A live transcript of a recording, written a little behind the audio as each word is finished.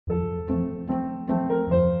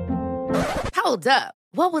Hold up.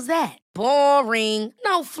 What was that? Boring.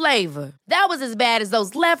 No flavor. That was as bad as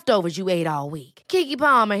those leftovers you ate all week. Keke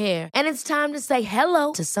Palmer here, and it's time to say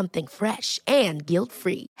hello to something fresh and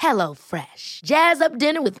guilt-free. Hello Fresh. Jazz up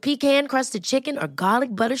dinner with pecan-crusted chicken or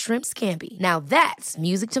garlic butter shrimp scampi. Now that's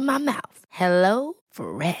music to my mouth. Hello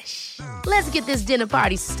Fresh. Let's get this dinner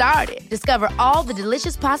party started. Discover all the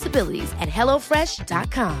delicious possibilities at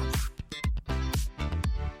hellofresh.com.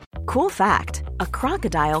 Cool fact, a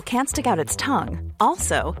crocodile can't stick out its tongue.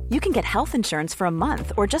 Also, you can get health insurance for a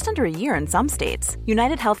month or just under a year in some states.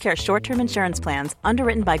 United Healthcare short-term insurance plans,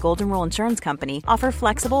 underwritten by Golden Rule Insurance Company, offer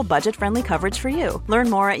flexible, budget-friendly coverage for you. Learn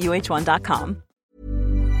more at uh1.com.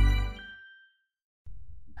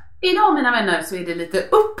 Idag, mina vänner, så är det lite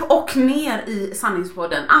upp och ner i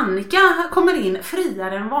sanningspodden. Annika kommer in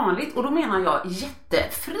friare än vanligt, och då menar jag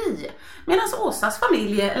jättefri. Medan Åsas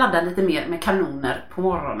familj laddar lite mer med kanoner på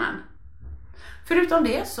morgonen. Förutom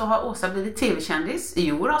det så har Åsa blivit tv-kändis.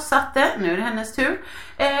 Jo, har satt det. Nu är det hennes tur.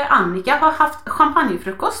 Annika har haft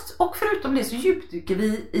champagnefrukost. Och förutom det så djupdyker vi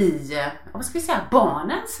i, vad ska vi säga,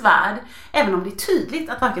 barnens värld. Även om det är tydligt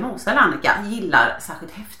att varken Åsa eller Annika gillar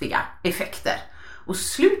särskilt häftiga effekter. Och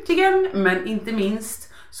slutligen, men inte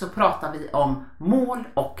minst, så pratar vi om mål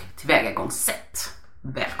och tillvägagångssätt.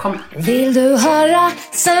 Välkommen! Vill du höra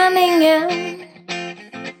sanningen?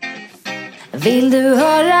 Vill du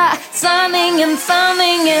höra sanningen,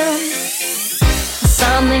 sanningen?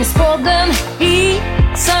 Sanningspodden i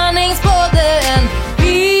sanningspodden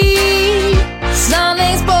i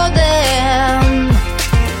sanningspodden.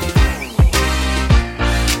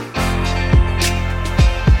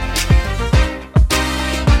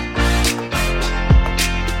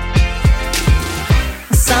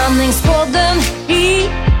 Sanningspodden i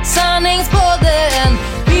sanningspodden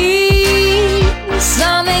i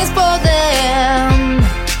sanningspodden.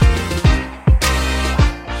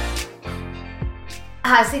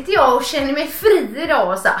 Här sitter jag och känner mig fri idag,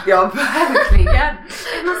 Åsa. Ja, verkligen.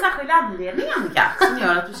 Är det någon särskild anledning, Annika, som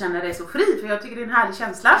gör att du känner dig så fri? För jag tycker det är en härlig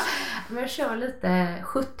känsla. Men jag kör lite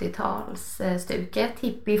 70-talsstuket,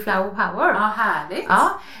 hippie flower power. Ja, härligt.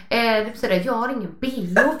 Ja, det betyder att jag har ingen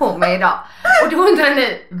BH på mig idag. Och då undrar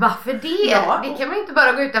ni, varför det? Ja. Det kan man inte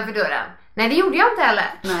bara gå utanför dörren. Nej, det gjorde jag inte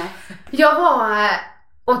heller. Nej. Jag var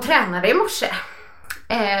och tränade i morse.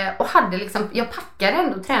 Och hade liksom, jag packade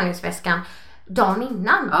ändå träningsväskan dagen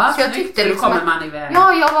innan. Ja, så jag tyckte liksom kommer man iväg.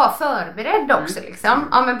 Ja, jag var förberedd också liksom.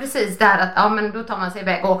 Ja, men precis där att ja, men då tar man sig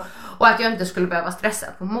iväg och att jag inte skulle behöva stressa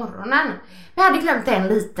på morgonen. Men jag hade glömt en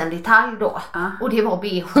liten detalj då. Och det var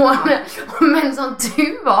BH. Men som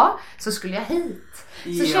tur var så skulle jag hit.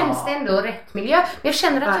 Så känns det ändå rätt miljö. Men jag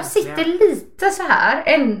känner att jag sitter lite så här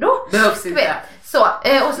ändå. Behövs inte. Så,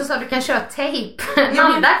 och så sa du kan köra tejp.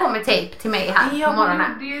 Nanda kommer tejp till mig här på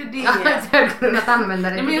morgonen. Det är ju det. Jag har kunnat använda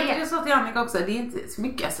det till men det. jag sa till Annika också, det är inte så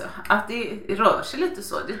mycket alltså, att det rör sig lite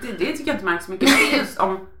så. Det tycker jag inte märks så mycket. Men det är just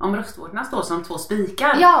om bröstvårtorna står som två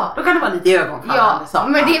spikar. Ja. Då kan det vara lite ögonfallande. Ja,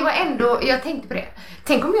 men det var ändå, jag tänkte på det.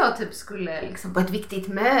 Tänk om jag typ skulle liksom på ett viktigt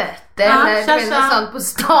möte eller något sånt på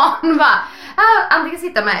stan va. Antingen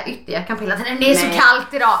sitta med ytterjackan på hela tiden. Det är så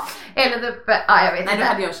kallt idag. Eller typ, jag vet inte. Nej, då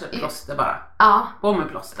hade jag köpt plåster bara. Ja. På med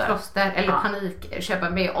plåster. Plåster eller panik, köpa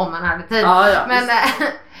med om man hade tid. Ja,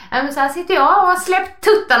 men så här sitter jag och har släppt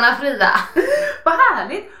tuttarna fria. Vad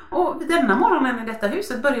härligt. Och denna morgonen i detta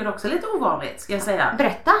huset började också lite ovanligt, ska jag säga.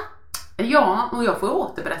 Berätta. Ja, och jag får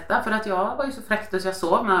återberätta för att jag var ju så fräckt att jag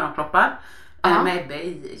sov med öronproppar. Med Ebbe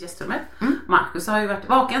i gästrummet. Marcus har ju varit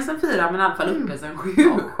vaken sedan 4 men i alla fall uppe sedan 7.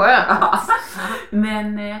 Skönt.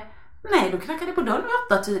 Men nej, då knackade det på dörren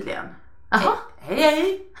vid 8 tydligen. Jaha.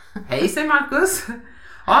 Hej. Hej, säger Marcus.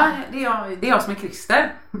 Ja, det är jag som är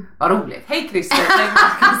Christer. Vad roligt. Hej Christer, säger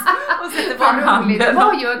Marcus. Och sätter på handen.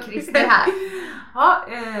 Vad gör Christer här? Ja,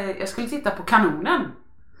 jag skulle titta på kanonen.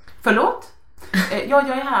 Förlåt? Jag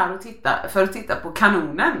är här för att titta på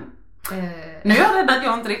kanonen. Nu är jag rädd att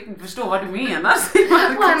jag inte riktigt förstår vad du menar.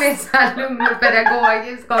 Han är så här lugn och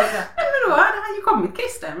pedagogisk också. Men då hade han ju kommit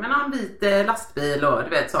Christer med någon vit lastbil och du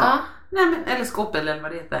vet så. Ja. Nej, men, eller skåpbil eller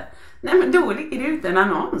vad det heter. Nej, men då ligger det ute en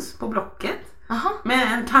annons på Blocket. Aha.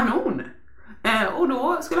 Med en kanon. Och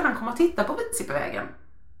då skulle han komma och titta på Vitsippevägen.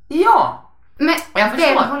 Ja. Men jag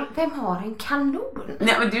vem har en kanon?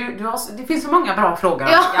 Nej, men det finns så många bra frågor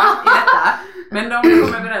i detta. Men de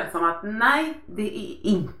kom överens om att nej, det är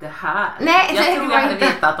inte här. Nej, jag tror jag hade inte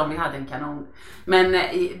vetat om vi hade en kanon. Men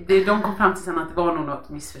de kom fram till sen att det var nog något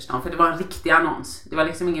missförstånd. För det var en riktig annons. Det var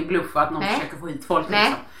liksom ingen bluff att någon försöker få hit folk. Nej.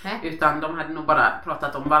 Liksom. Nej. Utan de hade nog bara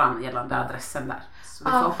pratat om varandra gällande adressen där. Så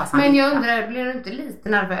vi får hoppas men jag undrar, blir du inte lite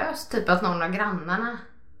nervös? Typ att någon av grannarna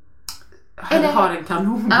har en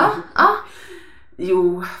kanon. Ja.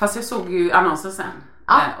 Jo, fast jag såg ju annonsen sen.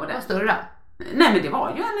 Ja, och vad stod det då? Nej, men det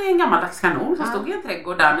var ju en gammaldags kanon som stod i en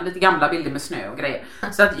trädgård där med lite gamla bilder med snö och grejer.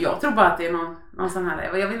 Så att jag tror bara att det är någon sån här,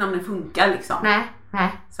 jag vet inte om det funkar liksom. Nej.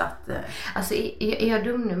 Så att... Alltså är jag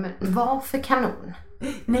dum nu, men vad för kanon?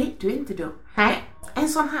 Nej, du är inte dum. Nej. En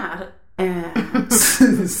sån här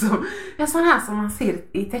som man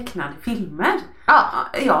ser i tecknade filmer.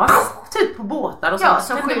 Ja, typ på båtar och så. Ja,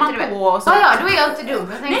 som skjuter man iväg. på och så. Ja, då är jag inte dum.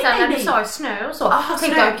 Jag tänkte såhär, när du sa snö och så. Jag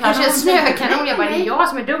tänkte kanske en snökanon. Jag bara, det är jag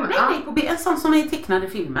som är dum. Nej, en sån som är i tecknade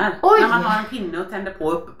filmer. Oj. När man har en pinne och tänder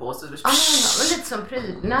på uppe på. Så lite som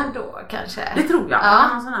prydnad då kanske. Det tror jag. Ja.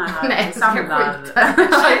 Någon sån här Nej, samlar. ja,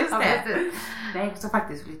 just det. Nej, så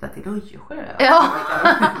faktiskt flytta till Öjersjö. Ja.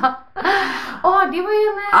 Det var ju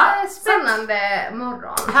en spännande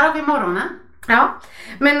morgon. Här har vi morgonen. Ja,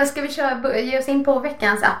 men ska vi ge oss in på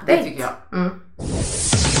veckans update? Det tycker jag.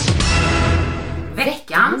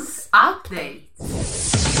 Veckans update.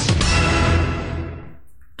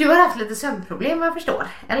 Du har haft lite sömnproblem, vad jag förstår,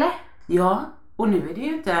 eller? Ja, och nu är det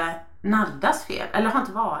ju inte Naddas fel, eller har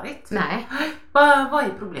inte varit. Nej. Vad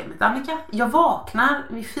är problemet, Annika? Jag vaknar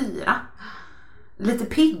vid 4. Lite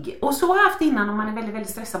pigg. Och så har jag haft innan om man är väldigt,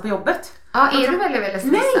 väldigt stressad på jobbet. Ja, är du väldigt, väldigt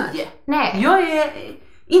stressad? Nej. Jag är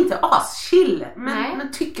inte aschill,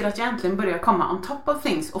 men tycker att jag äntligen börjar komma on top of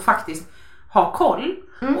things och faktiskt ha koll.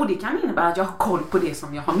 Och det kan innebära att jag har koll på det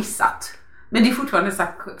som jag har missat. Men det är fortfarande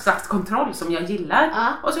slags kontroll som jag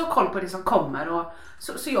gillar. Och så har jag koll på det som kommer. Och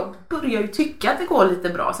så jag börjar ju tycka att det går lite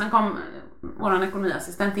bra. Sen kom vår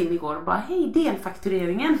ekonomiassistent in igår och bara, hej,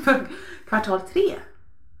 delfaktureringen för kvartal 3.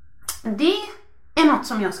 Det är något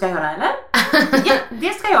som jag ska göra, eller? Ja, det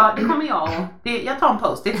ska jag, det kommer jag. Jag tar en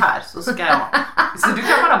post-it här så ska jag. Så du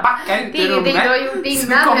kan bara backa ut i rummet. Det är det du har gjort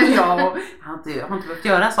innan. Så kommer jag och jag har inte behövt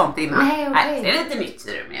göra sånt innan. Nej, okay. Det är lite nytt,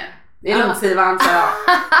 ser du mer. Det är lugnt, Sivan, så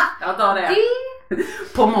jag tar det.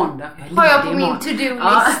 På måndag. Har jag på min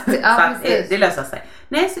to-do-list. Ja, det löser sig.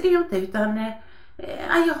 Nej, så det är inte, utan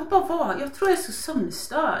jag tror jag är så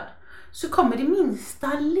sömnstörd. Så kommer det minsta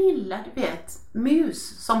lilla, du vet,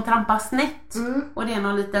 mus som trampar snett. Och det är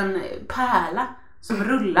någon liten pärla som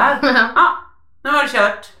rullar. Nu har du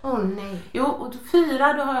kört. Nej. Jo, och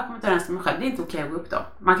 4 då har jag kommit överens med mig själv. Det är inte okej att gå upp då.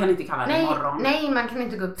 Man kan inte kalla det imorgon. Nej, man kan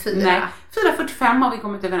inte gå upp 4. Nej, 4:45 har vi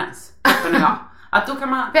kommit överens. Kroppen och jag. Att då kan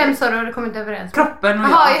man... Vem sa du har kommit överens? Kroppen och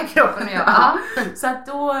jag. Jaha, kroppen och jag. Ja. Så att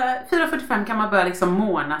då 4:45 kan man börja liksom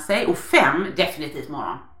måna sig. Och 5 definitivt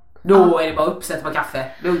morgon. Då är det bara uppsätt på kaffe.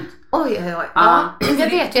 Lugnt. Oj. Ja. Jag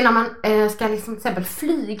vet ju när man ska liksom till exempel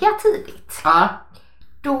flyga tidigt. Ja.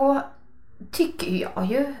 Då tycker jag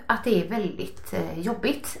ju att det är väldigt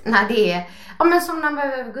jobbigt när det är, men som när man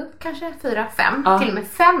behöver gå upp kanske 4-5, till och med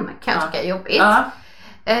 5 kan jag tycka är jobbigt.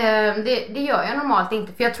 Det gör jag normalt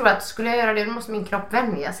inte, för jag tror att skulle jag göra det då måste min kropp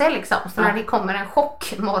vänja sig liksom. Så när det kommer en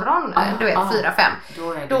chockmorgon, du vet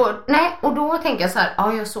 4-5 då tänker jag så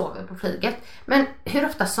här, jag sover på flyget. Men hur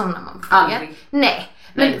ofta somnar man på flyget? Aldrig. Nej.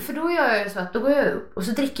 Men för då gör jag ju så att då går jag upp och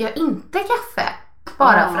så dricker jag inte kaffe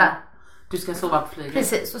bara för att du ska sova på flyget.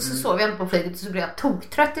 Precis, och så sover jag på flyget och så blir jag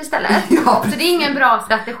toktrött istället. Så det är ingen bra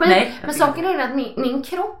strategi. Nej, men saken är att min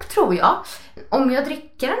kropp, tror jag, om jag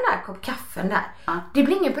dricker den där kopp kaffen där, det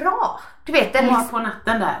blir inget bra. Du vet, den liksom, på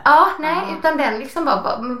natten där. Utan den liksom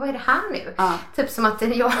bara, men vad är det här nu? Typ som att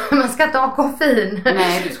man ska inte ha koffein.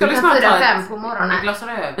 Nej, du skulle snart ta 4-5 på morgonen. Ett glas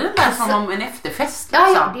rödvin där som om en efterfest.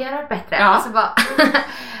 Liksom. Ja, det är bättre. Alltså bara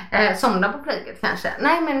somna på flyget kanske.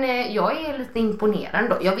 Nej, men jag är lite imponerad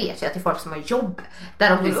då. Jag vet ju att det är folk som har jobb där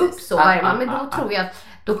de går upp så varje morgon. Men då tror jag att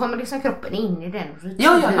då kommer liksom kroppen in i den rutinen.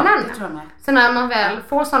 Ja, det tror jag med. Så när man väl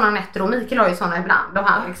får sådana nätter, och Mikael har ju sådana ibland, då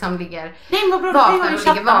han liksom ligger vaken och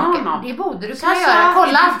ligger vaken. Det borde du kunna göra.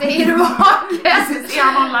 Kolla alltid, är du vaken? Är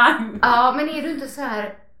han online? Ja, men är du inte så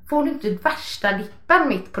här, får du inte värsta dippen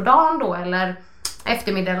mitt på dagen då, eller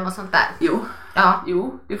eftermiddag eller något sånt där?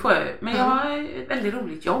 Jo, det får jag. Men jag har ett väldigt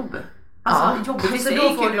roligt jobb. Alltså jobbet i sig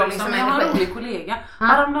är kul också, men jag har en rolig kollega.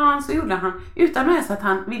 Häromdagen så gjorde han, utan att ens att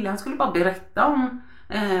han skulle bara berätta om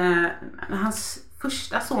när hans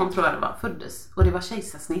första son, tror jag det var, föddes. Och det var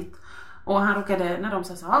kejsarsnitt. Och han råkade, när de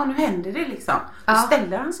sa så, nu händer det liksom. Då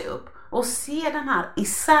ställer han sig upp och ser den här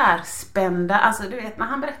isärspända, alltså du vet när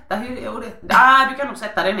han berättar hur, du kan nog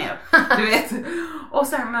sätta dig ner, du vet. Och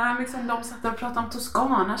sen när liksom, de satt och pratade om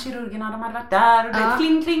Toscana, kirurgerna, de hade varit där och det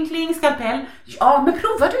kling, kling, kling, skalpell. Ja, men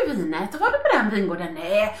provar du vinet? Var du på den vingården?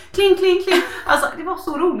 Nej, kling, kling, kling. Alltså det var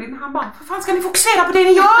så roligt när han bara, för fan ska ni fokusera på det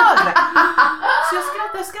ni gör? Så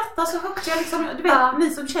jag skrattar så högt. Jag liksom, du vet, ni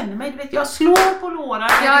som känner mig, du vet, jag slår på låren.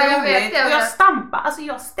 Ja, jag vet. Och jag stampar. Alltså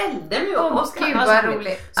jag ställde mig upp och skrattade. Gud vad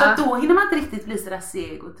roligt. Så att då hinner man inte riktigt bli sådär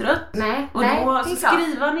seg och trött. Nej, och nej, då så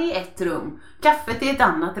skriver ni i ett rum. Kaffet i ett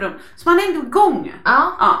annat rum. Så man är ändå igång.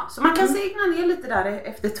 Ja. Så man kan segna ner lite där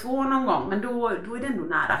efter 2 någon gång. Men då är det ändå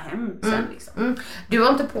nära hem sen liksom. Du har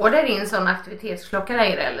inte på dig din sån aktivitetsklocka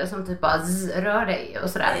längre eller som typ bara rör dig och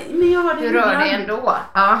sådär? Nej, men jag har det. Du rör dig ändå.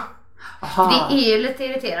 Ja. Aha. Det är ju lite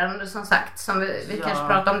irriterande som sagt, som vi kanske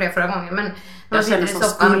pratade om det förra gången, men man sitter i som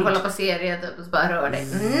soffan och skuld. kollar på serier typ, och så bara rör dig.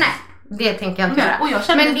 Nej, det tänker jag inte göra. Och jag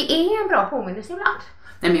känner... Men det är en bra påminnelse ibland.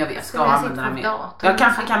 Nej, men jag vet, jag ska använda den mer. datorn. Jag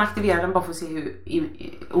kanske kan aktivera den bara för att se hur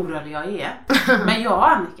orörlig jag är. Men jag och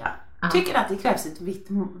Annika tycker att det krävs ett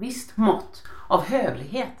visst mått av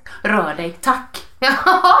hövlighet. Rör dig, tack. Ja,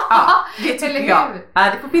 det tycker eller jag. hur? Ja,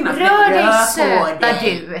 det får finnas. Rör dig på söta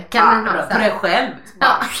dig. du. Kan man Rör på dig själv.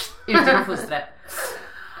 Ut genom fostret.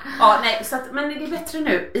 Ja, nej, så att, men det är bättre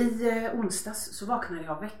nu. I onsdags så vaknade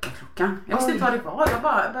jag av väckarklockan. Jag visste inte vad det var. Jag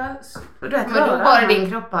bara du vet, men då var det din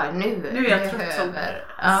kropp bara, nu är jag trött som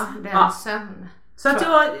den sömn. Så att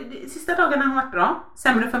sista dagarna har varit bra.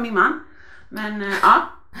 Sämre för min man. Men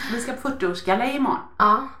vi ska på 40-årsgala imorgon.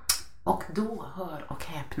 Ja. Och då, hör och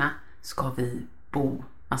häpna, ska vi bo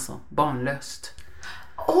barnlöst.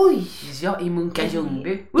 Oj! Ja, i Munka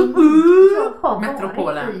Ljungby. Jag har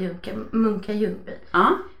Metropolen. varit i Munka Ljungby.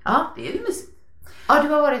 Ja, det är ju mysigt. Ja, du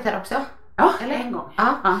har varit där också? Ja, eller? En gång.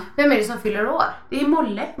 Ja. Vem är det som fyller år? Det är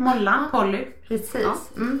Mollan, Polly. Precis. Ja.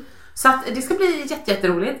 Så att det ska bli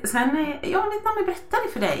jätteroligt. Sen, jag vet inte om jag berättar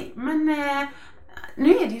det för dig, men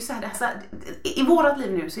nu är det ju så här, alltså, i vårat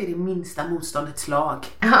liv nu så är det minsta motståndets lag.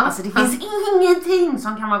 Alltså det finns ingenting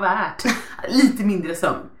som kan vara värt lite mindre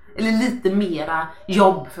sömn. Eller lite mera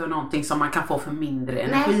jobb för någonting som man kan få för mindre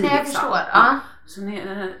energi. Nej, jag förstår. Så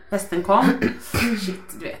när festen kom,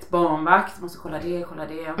 shit, du vet, barnvakt, måste kolla det.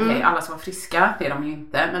 Okej, alla som var friska, det är de ju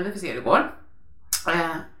inte, men vi får se hur det går.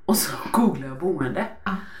 Och så googlar jag boende.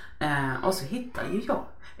 Och så hittar ju jag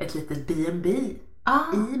ett litet B&B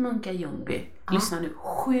i Munka Ljungby. Lyssna nu,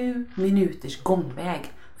 7 minuters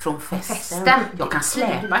gångväg från festen. Jag kan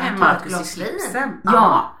släpa hem Marcus i slipsen.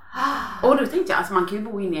 Ja. Och då tänkte jag, alltså man kan ju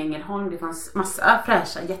bo inne i Ängelholm. Det fanns massa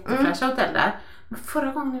jättefräscha hotell där. Men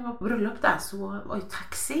förra gången jag var på bröllop där så var ju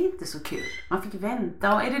taxi inte så kul. Man fick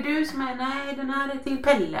vänta och är det du som är, nej den här är till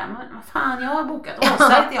Pelle. Men vad fan, jag har bokat. Åsa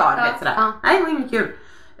heter jag, vet sådär. Nej, det var inget kul.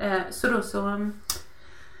 Så då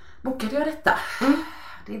bokade jag detta.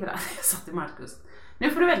 Det är bra, jag sa till Marcus. Nu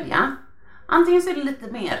får du välja. Antingen så är det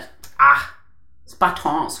lite mer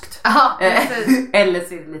spartanskt. Eller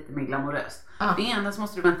så är det lite mer glamoröst. Det ena så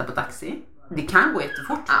måste du vänta på taxi. Det kan gå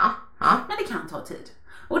jättefort. Men det kan ta tid.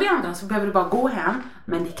 Och det andra så behöver du bara gå hem.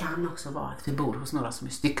 Men det kan också vara att vi bor hos några som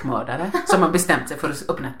är styckmördare. Som har bestämt sig för att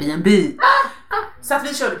öppna ett B&B. Så att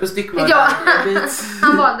vi körde på styckmördare.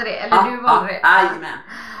 Han valde det, eller du valde det.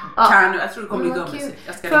 Jajamän. Jag tror det kommer bli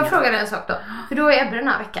gummisigt. Får jag fråga dig en sak då? För då är Ebbe den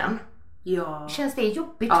här veckan. Ja. Känns det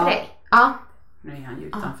jobbigt för dig? Nu är han ju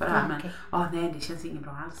utanför här, men nej, det känns inget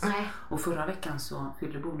bra alls. Nej. Och förra veckan så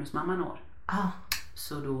fyllde bonusmamman år.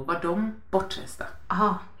 Så då var de bortresta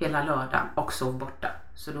hela lördagen och sov borta.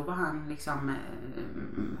 Så då var han liksom,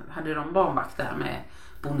 hade de barnvakt där med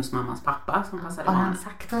bonusmammans pappa som passade Har barnen. han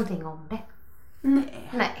sagt någonting om det?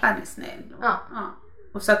 Nej. Han är snäll.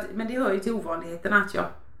 Och så att, men det hör ju till ovanligheterna att jag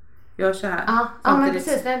gör så här. Ja, men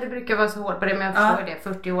precis. Det brukar vara så hårt på det, men jag förstår det.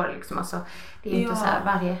 40 år liksom. Alltså, det är ju inte så här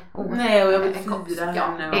varje år. Nej, och jag vill fira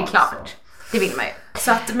henne. Det är klart. Det vill man ju.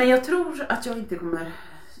 Så att, men jag tror att jag inte kommer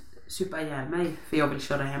supa ihjäl mig, för jag vill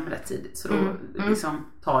köra hem rätt tidigt. Så då liksom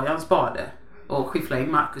tar jag en spade och skifflar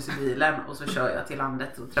in Marcus i bilen och så kör jag till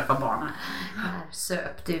landet och träffar barnen. Här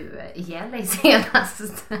söp du ihjäl dig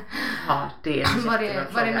senast. Ja, det är en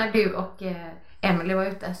var det när du och Emily var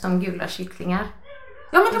ute som gula kycklingar?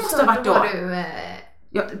 Ja, men det måste ha varit då. Var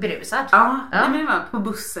du berusad? Ja. Nej, men det var på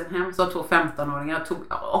bussen hem så 2 15-åringar tog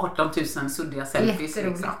 18 000 suddiga selfies.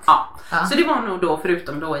 Liksom. Ja. Så det var nog då,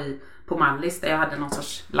 förutom då på Mallis där jag hade någon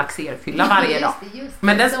sorts laxerfylla varje dag.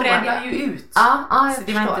 Men den spred jag ju ut. Så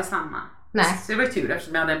det var inte samma. Nej. Så det var tur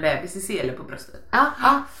eftersom jag hade en bebis i sele på bröstet.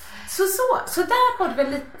 Så där var det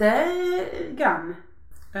väl lite grann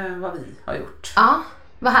vad vi har gjort. Ja,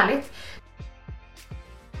 vad härligt.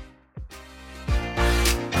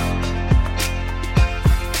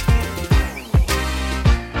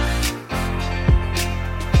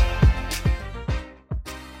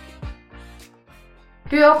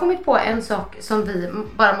 Du har kommit på en sak som vi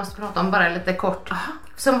bara måste prata om bara lite kort.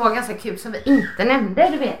 Som var ganska kul, som vi inte nämnde,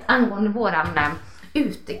 du vet, angående våran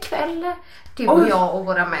utekväll. Du och jag och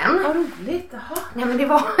våra män. Vad roligt, Nej, men det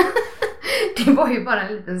var Det var ju bara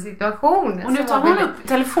en liten situation. Och nu tar hon upp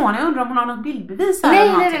telefonen. Jag undrar om hon har något bildbevis här.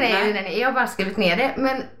 Nej. Jag har bara skrivit ner det.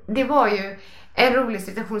 Men det var ju en rolig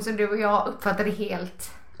situation som du och jag uppfattade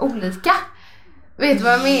helt olika. Vet du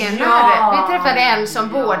vad jag menar? Ja, vi träffade en som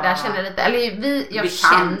båda kände lite,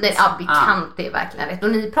 eller bekant är verkligen rätt.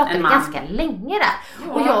 Och ni pratade ganska länge där.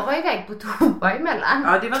 Ja. Och jag var iväg på toa emellan.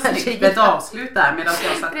 Ja, det var snyggt ett avslut där medan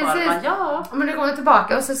jag satt kvar och bara, Men nu kommer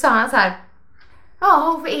tillbaka och så sa han så här: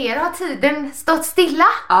 ja, för er har tiden stått stilla.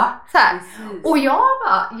 Ja, så här. Och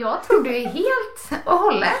jag trodde ju helt och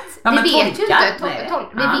hållet. Ja, vi vet tolka, ju inte.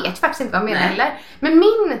 Vi vet faktiskt inte vad jag menar heller. Men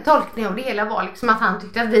min tolkning av det hela var liksom att han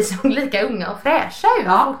tyckte att vi såg lika unga och fräscha ut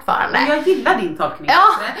fortfarande. Och jag gillar din tolkning. Ja,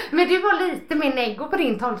 men det var lite mer nego på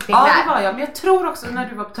din tolkning där. Ja, det var jag. Men jag tror också när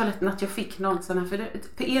du var på toaletten att jag fick någon sån här, för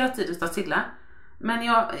er har tiden stått stilla. Men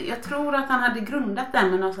jag tror att han hade grundat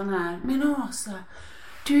den med någon sån här, men Åsa,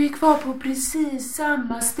 du är kvar på precis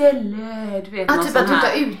samma ställe. Du vet, typ att du inte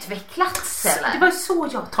har utvecklats eller? Det var så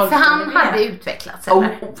jag tolkade det. För han hade utvecklats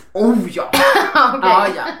eller?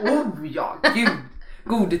 Ja. Gud.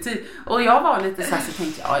 Gode tid. Och jag var lite så här, så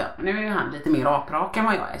tänkte jag, nu är han lite mer aprak än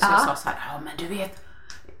vad jag är. Så jag sa så här, men du vet,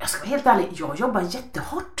 jag ska vara helt ärlig, jag jobbar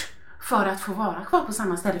jättehårt för att få vara kvar på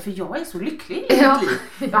samma ställe, för jag är så lycklig i mitt liv.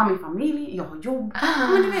 Jag har min familj, jag har jobb.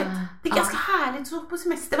 Men du vet, det är ganska härligt så på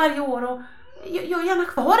semester varje år och jag är gärna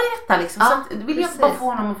kvar i detta liksom. Så att, vill jag bara få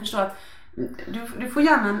honom att förstå att du får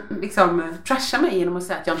gärna liksom trasha mig genom att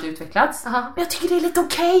säga att jag inte utvecklats. Men jag tycker det är lite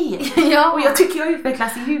okej. Och jag tycker jag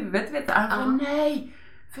utvecklas i huvudet, vet du. Nej,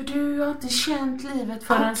 för du har inte känt livet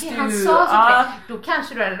förrän du... Han sa så då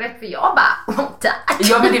kanske du hade rätt, för jag bara, tack.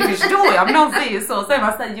 Ja, men det förstår jag. Men någon säger så är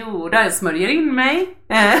man såhär, jo, där smörjer in mig.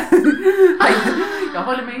 Jag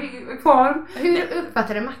håller mig kvar. Hur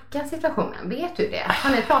uppfattade Mackan situationen? Vet du det? Har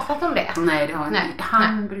ni pratat om det? Nej, det har inte.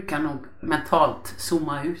 Han brukar nog mentalt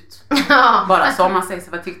zooma ut. Bara så om man säger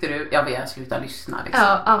så, vad tyckte du? Jag vill sluta lyssna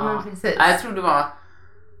liksom. Men precis. Jag tror det var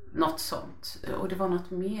något sånt. Och det var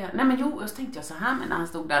något mer. Nej men jo, så tänkte jag så här, men när han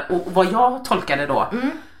stod där. Och vad jag tolkade då.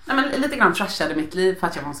 Nej, men lite grann trashade mitt liv för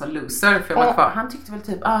att jag var en sån loser. För jag var kvar. Han tyckte väl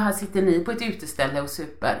typ, här sitter ni på ett uteställe och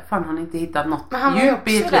super. Fan, har ni inte hittat något djup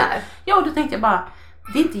i ett liv? Ja, och då tänkte jag bara,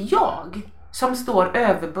 det är inte jag som står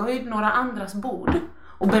överböjd några andras bord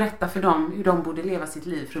och berättar för dem hur de borde leva sitt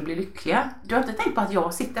liv för att bli lyckliga. Du har inte tänkt på att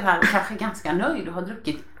jag sitter här och kanske är ganska nöjd och har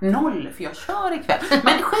druckit 0 för jag kör ikväll.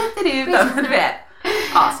 Men skit i det, utan du vet.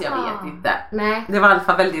 Så jag vet inte. Nej. Det var i alla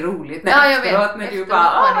fall väldigt roligt när du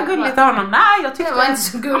bara, vad gulligt av honom. Nej, jag tyckte det var inte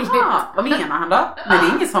så gulligt. Vad menar han då? Men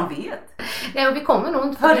det är ingen som vet. Nej, och vi kommer nog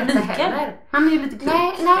inte hörde Mikael heller. Han är ju lite klok.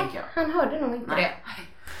 Nej, han hörde nog inte det.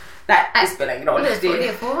 Nej, det spelar ingen roll.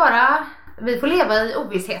 Det får vara, vi får leva i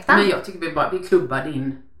ovissheten. Men jag tycker vi klubbar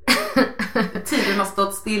in. Tiden har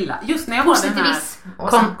stått stilla. Just när jag har den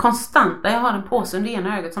här konstanta, jag har en påse under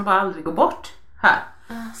ena ögat som bara aldrig går bort här.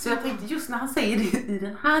 Så jag tänkte just när han säger det i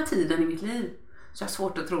den här tiden i mitt liv, så jag har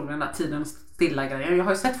svårt att tro den där tiden stilla grejen. Jag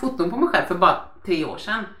har ju sett foton på mig själv för bara 3 år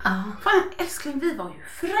sedan. Fan älskling, vi var ju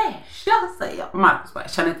fräscha, säger jag. Marcus bara,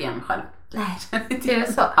 jag känner inte igen mig själv. Nej, det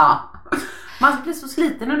är så. Ja. Man blir så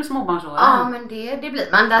sliten under småbarnsåren. Ja, men det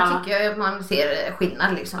blir man. Där tycker jag att man ser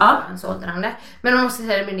skillnad liksom på hans åldrande. Men om man måste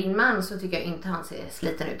säga det med din man, så tycker jag inte han ser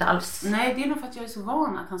sliten ut alls. Nej, det är nog för att jag är så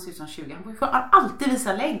van att han ser ut som 20. Han får alltid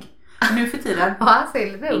visa lägg. Nu för tiden. Han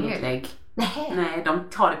ser lite ung ut. Inget lägg. Nej, de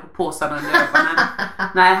tar det på påsarna under ögonen.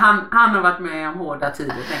 Nej, han har varit med om hårda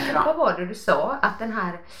tider, tänker jag. Vad var det du sa? Att den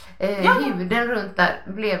här huden runt där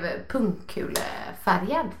blev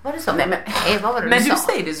pungkulefärgad. Var det så? Nej, men vad var det när du du sa?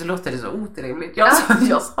 säger det så låter det så otrevligt. Jag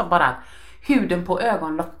sa bara att huden på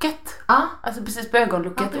ögonlocket. Alltså precis på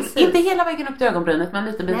ögonlocket. Precis. Inte hela vägen upp till ögonbrynet, men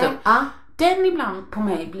lite bit upp. Den ibland på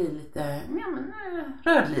mig blir lite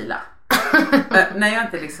rödlila. När jag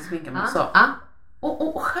inte liksom sminkar mig så.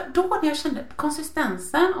 Och då när jag kände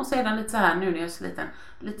konsistensen och sedan lite så här nu när jag är så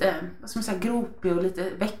lite vad ska man säga, gropig och lite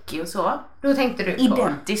väckig och så. Då tänkte du på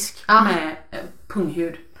identisk med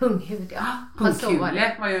punghud. Punghud, ja.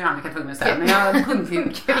 Pungkule var ju Annika tvungen att säga. Men jag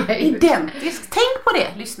punghud. Identisk. Tänk på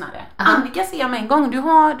det, lyssnare. Annika ser mig en gång. Du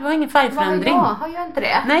har ingen färgförändring. Har jag inte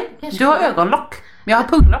det? Nej, du har ögonlock. Men jag har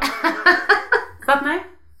punglock. Så att nej.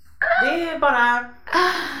 Det är bara...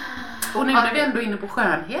 Och nu när vi ändå är inne på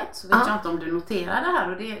skönhet så vet jag inte om du noterar det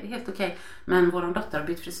här och det är helt okej. Men vår dotter har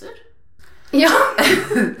bytt frisyr. Ja,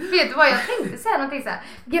 vet du vad jag tänkte säga någonting så här.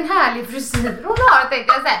 Vilken härlig frisyr hon har,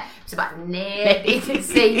 tänkte jag säga. Så bara, nej, det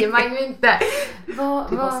säger man ju inte. Det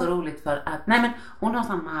var så roligt för att, nej men hon har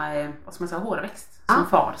samma, vad ska man säga, hårväxt som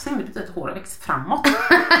far. Sen betyder det att håret växer framåt.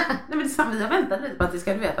 Nej, men vi har väntat lite på att det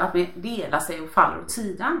ska, du vet, att det delar sig och faller åt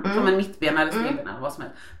sidan. Som en mittbena eller snedbena eller vad som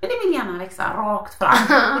helst. Men det vill gärna växa rakt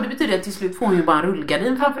fram. Och det betyder att till slut får hon ju bara en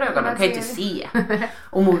rullgardin framför ögonen. De kan inte se.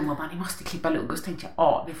 Och mormor bara, ni måste klippa lugg. Och så tänkte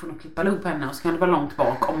jag, vi får nog klippa lugg på henne. Och så kan det vara långt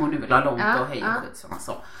bak om hon nu vill ha långt och hej och skit som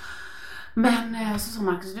så. Men så sa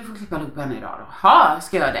Marcus, du får klippa lugg på henne idag då. Ja,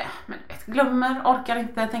 ska jag göra det. Men glömmer, orkar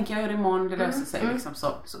inte, tänker jag gör det imorgon, det löser sig liksom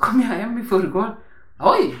så. Så kom jag hem i förrgår.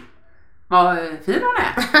 Oj, vad fin hon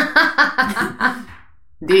är.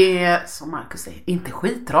 Det är, som Marcus säger, inte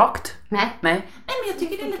skitrakt. Nej. Men jag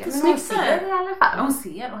tycker det är lite snyggt. Hon ser i alla fall. Hon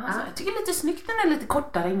ser, och han sa, jag tycker det är lite snyggt den är lite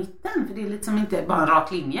kortare i mitten. För det är lite som inte bara en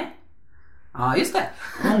rak linje. Ja, just det.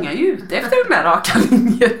 Många är ju ute efter den där raka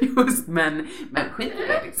linjen just. Men skit i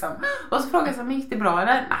det liksom. Och så frågade jag, gick det bra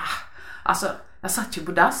eller? Alltså, jag satt ju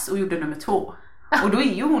på dass och gjorde nummer 2. Och då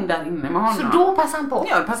är ju hon där inne med honom. Så då passade han på?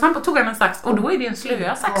 Ja, passade han på, tog han en sax. Och då är det en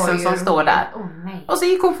slöa saxen som står där. Nej. Och så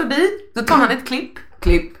gick hon förbi. Då tar han ett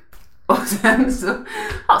klipp. Och sen så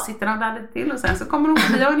sitter han där lite till. Och sen så kommer hon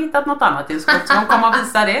förbi och har hittat något annat i en skott. Så hon kommer och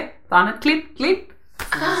visa det. Tar han ett klipp.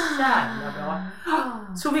 Jävla bra.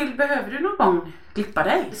 Så behöver du någon gång klippa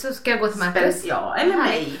dig? Så ska jag gå till Marcus? Ja, eller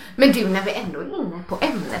mig. Men du, när vi ändå är inne på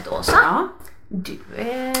ämnet, Åsa. Ja. Du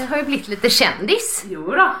har ju blivit lite kändis.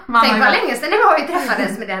 Jo då. Tänk vad länge sedan det var vi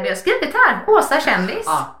träffades med det. Hade jag skrivit här. Åsa kändis.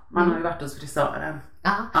 Ja, man har ju varit hos frisören.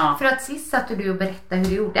 Ja. För att sist satt du och berättade hur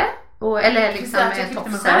du gjorde. Eller liksom med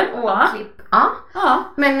tofsen och klipp. Ja.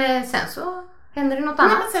 Men sen så hände det något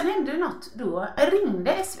annat. Nej, men sen hände det något. Då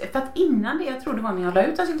ringde SV. För att innan det, jag tror det var när jag la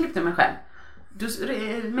ut att jag klippte mig själv. Då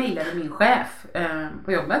mejlade min chef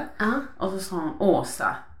på jobbet. Och så sa hon,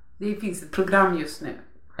 Åsa, det finns ett program just nu.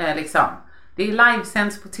 Liksom. Det är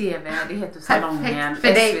livesänds på TV, det heter Salongen,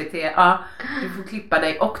 SVT. Ja, du får klippa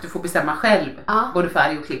dig och du får bestämma själv. Både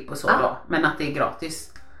färg och klipp och så då. Men att det är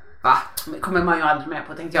gratis. Kommer man ju aldrig med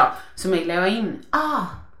på, tänkte jag. Så mejlade jag in.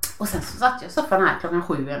 Och sen så satt jag i soffan här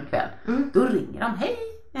 7:00 en kväll. Då ringer de, hej,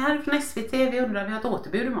 jag är här från SVT, vi undrar, vi har ett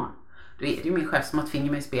återbud imorgon. Då är det ju min chef som har ett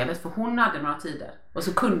finger med i spelet, för hon hade några tider. Och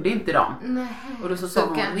så kunde inte de. Nej. Och då så sa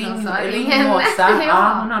hon, ring Åsa.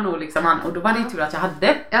 Ja, hon har nog liksom, och då var det tur att jag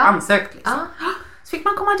hade ansökt liksom. Så fick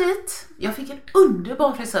man komma dit. Jag fick en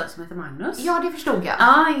underbar frisör som heter Magnus. Ja, det förstod jag.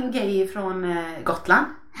 Ja, en gay från Gotland.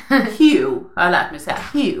 Hugh, har jag lärt mig säga.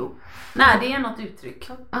 Hugh. Nej, det är något uttryck.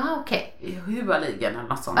 Okej. Huvaligen eller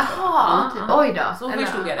något sånt. Typ. Oj då. Så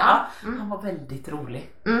förstod jag det. Han var väldigt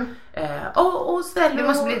rolig. Och det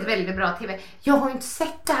måste bli ett väldigt bra TV. Jag har ju inte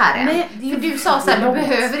sett det här än. Nej, för du sa så här, du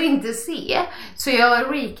behöver inte se. Så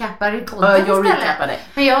jag recappar i podden istället.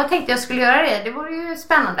 Men jag tänkte jag skulle göra det. Det vore ju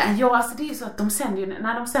spännande. Ja, alltså det är ju så att de sänder ju,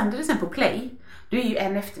 när de sänder det sen på Play, det är ju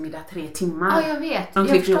en eftermiddag 3 timmar. Ja, jag vet. De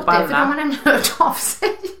jag har förstått det, för de har nämligen hört av sig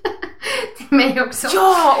till mig också.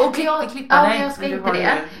 Ja, och klippa dig. Jag ska inte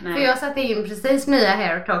det. För jag satte in precis nya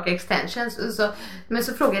Hair Talk Extensions. Men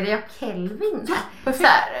så frågade jag Kelvin. Ja, så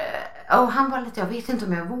här, och han var lite, jag vet inte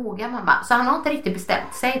om jag vågar, mamma. Så han har inte riktigt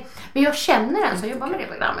bestämt sig. Men jag känner en som jobbar med det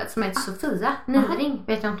programmet som heter Sofia Nyring.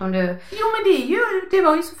 Vet jag inte om du... Jo, men det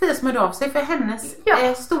var ju Sofia som hörde av sig. För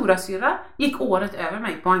hennes stora syra gick året över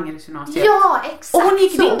mig på Angereds gymnasiet. Ja, exakt. Och hon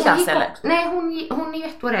gick i din klass eller? Nej, hon är ju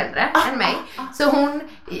 1 år äldre än mig. Så hon,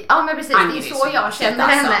 men precis, det är så jag känner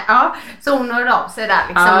henne. Ja, så hon hörde av sig där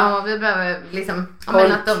liksom. Och vi behöver liksom,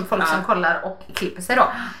 att de folk som kollar och klipper sig då.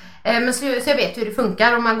 Men så jag vet hur det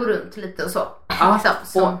funkar om man går runt lite och så. Ja,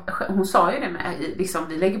 så. Och hon sa ju det med, liksom,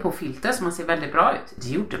 vi lägger på filter så man ser väldigt bra ut. Det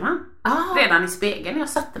gjorde man. Redan i spegeln, jag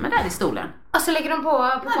satte mig där i stolen. Och så lägger de på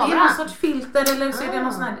kameran? Det är någon sorts filter eller så är det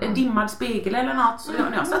någon sån här dimmad spegel eller något. Så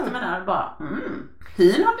när jag satte mig där och bara,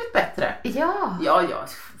 hyn har blivit bättre. Ja,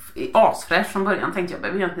 asfräsch från början, tänkte jag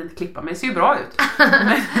behöver egentligen inte klippa mig, det ser ju bra ut.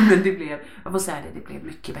 men det blev, jag får säga det blev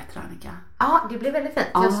mycket bättre, Annika. Ja, det blev väldigt fint.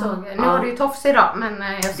 Jag såg, nu har du ju tofs idag, men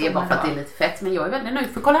jag såg det är bara för att det är lite fett, men jag är väldigt nöjd,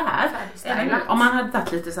 för kolla här. Om man hade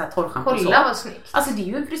tagit lite så här torrschampo så. Kolla vad snyggt. Alltså det är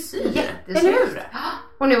ju en frisyr. Jättesnyggt. Eller hur?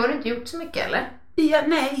 Och nu har du inte gjort så mycket, eller? Ja,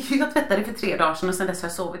 nej, jag tvättade för 3 dagar sedan och sen dess har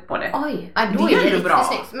jag sovit på det. Oj, då är det riktigt bra.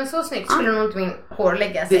 Snyggt. Men så snyggt skulle nog inte min hår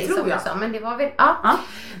lägga sig. Det tror jag. Så, men det var väl,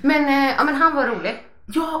 men han var rolig.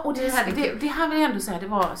 Ja, och det här vill jag ändå säga, det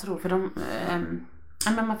var så roligt för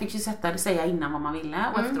men man fick ju säga innan vad man ville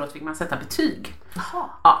och efteråt fick man sätta betyg. Jaha.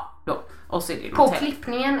 Ja, då. Och så är det på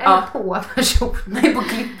klippningen eller på personen? Nej, på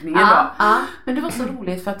klippningen då. Men det var så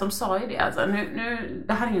roligt för att de sa ju det. Alltså, nu,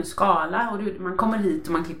 det här är ju en skala och man kommer hit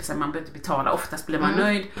och man klipper sig, man behöver inte betala. Oftast blir man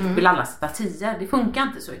nöjd, vill alla sätta 10. Det funkar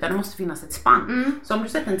inte så, utan det måste finnas ett spann. Så om du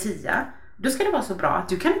sätter en 10, Då ska det vara så bra att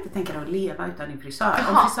du kan inte tänka dig att leva utan din frisör. Jaha,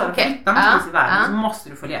 Om frisören okej. flyttar någonstans i världen Ja. så måste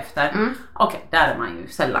du följa efter. Okej, där är man ju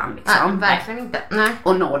sällan liksom. verkligen inte. Nej.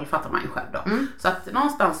 Och 0 fattar man ju själv då. Så att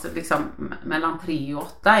någonstans liksom mellan 3 och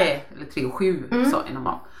 8 är, eller 3 och 7 så är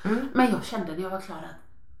normalt. Men jag kände när jag var klar att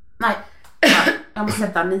nej, jag måste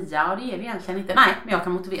sätta 9 och det ger egentligen inte. Nej, men jag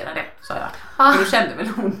kan motivera det, sa jag. Och då kände väl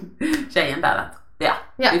hon, tjejen där att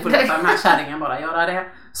vi får låta den här kärringen bara göra det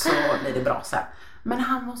så blir det bra sen. Men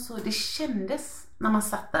han var så, det kändes när man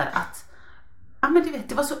satt där att men du vet,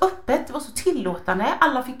 det var så öppet, det var så tillåtande.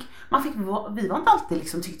 Alla fick, vi var inte alltid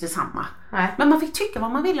liksom tyckte samma. Nej. Men man fick tycka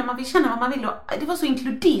vad man ville, man fick känna vad man ville. Och det var så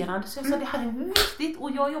inkluderande så jag sa det här är viktigt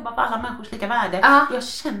och jag jobbar för alla människors lika värde. Och jag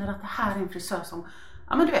känner att det här är en frisör som,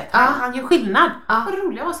 men du vet, han gör skillnad. Och det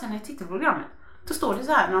roliga var sen när jag tittade på programmet, då står det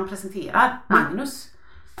så här när de presenterar Magnus.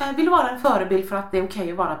 Vill vara en förebild för att det är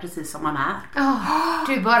okej att vara precis som man är.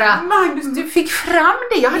 Du bara... Magnus, du fick fram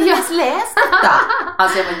det. Jag hade ens läst detta.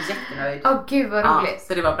 Alltså jag var jättenöjd. Gud vad roligt.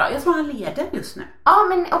 Så det var bra. Jag tror han leder just nu. Ja,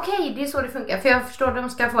 men okej, det är så det funkar. För jag förstår att de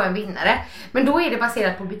ska få en vinnare. Men då är det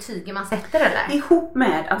baserat på betygen man sätter, eller? Ihop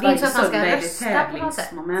med att det är inte så att man ska söndag är det rösta på något sätt.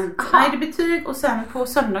 tävlingsmoment. Nej, det är betyg och sen på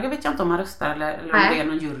söndagar vet jag inte om man röstar eller om det är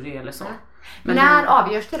någon jury eller så. Men när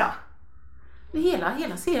avgörs det då?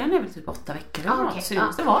 Hela serien är väl typ 8 veckor eller något, så det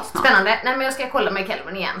måste vara snart. Spännande. Nej, men jag ska kolla med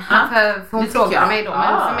Kelvin igen. För hon frågade mig då,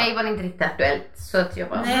 men för mig var det inte riktigt aktuellt. Så att jag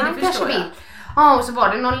bara, nej, det kanske vill. vill. Och så var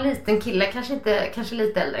det någon liten kille, kanske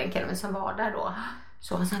lite äldre än Kelvin, som var där då.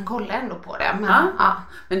 Så sen kollade jag ändå på det.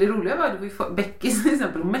 Men det roliga var att Becky till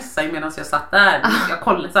exempel, hon messade ju medan jag satt där.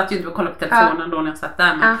 Jag satt ju inte och kollade på telefonen då när jag satt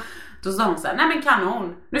där. Men då sa hon så här, nej men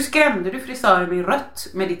kanon, nu skrämde du frisören i rött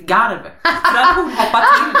med ditt garv. För att hon hoppade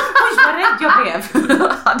till. Oj vad rädd jag blev.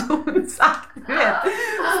 Hade hon sagt, du vet.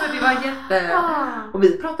 Så det var och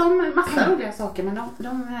vi pratade om massa roliga saker. Men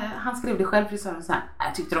han skrev det själv, frisören så här.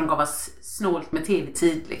 Jag tyckte de gav oss snålt med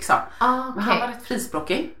tv-tid liksom. Men han var rätt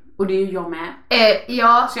frispråkig. Och det är ju jag med.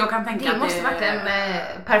 Så jag kan tänka det måste varit en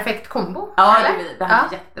perfekt kombo. Ja, det här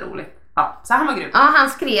är jätteroligt. Ja, så han var grym. Ja, han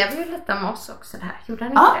skrev ju lite om oss också det här. Gjorde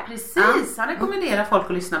han inte det? Precis. Han rekommenderar folk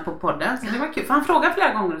att lyssna på podden. Så det var kul. För han frågade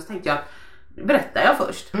flera gånger och så tänkte jag, berättar jag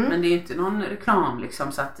först. Men det är ju inte någon reklam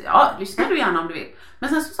liksom. Så att, lyssna du gärna om du vill. Men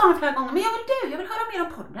sen så sa han flera gånger, men jag vill höra mer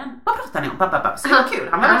om podden. Vad pratar ni om? Pappa. Så det var kul.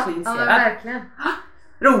 Han var verkligen intresserad. Ja, verkligen.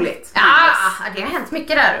 Roligt. Ja, det har hänt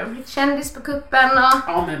mycket där. Du har blivit kändis på kuppen och...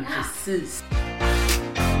 Ja, men precis.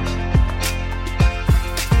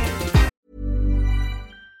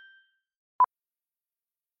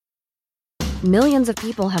 Millions of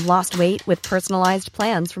people have lost weight with personalized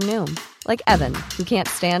plans from Noom. Like Evan, who can't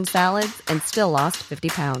stand salads and still lost 50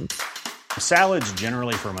 pounds. Salads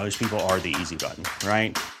generally for most people are the easy button,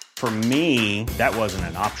 right? For me, that wasn't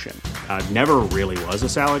an option. I never really was a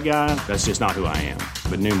salad guy. That's just not who I am.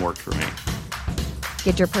 But Noom worked for me.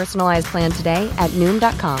 Get your personalized plan today at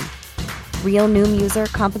Noom.com. Real Noom user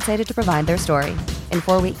compensated to provide their story. In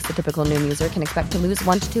 4 weeks, the typical Noom user can expect to lose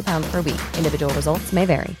 1 to 2 pounds per week. Individual results may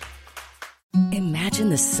vary. Imagine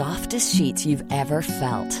the softest sheets you've ever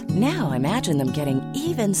felt. Now imagine them getting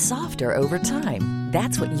even softer over time.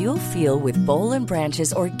 That's what you'll feel with Boll &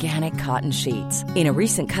 Branch's organic cotton sheets. In a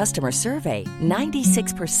recent customer survey,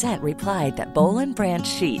 96% replied that Boll & Branch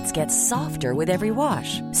sheets get softer with every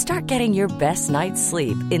wash. Start getting your best night's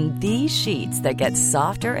sleep in these sheets that get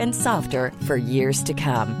softer and softer for years to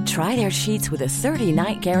come. Try their sheets with a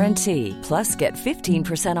 30-night guarantee. Plus, get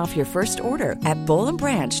 15% off your first order at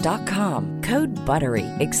bollandbranch.com. Code BUTTERY.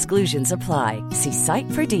 Exclusions apply. See site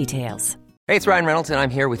for details. Hey, it's Ryan Reynolds, and I'm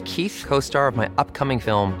here with Keith, co-star of my upcoming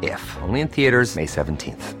film, If, only in theaters May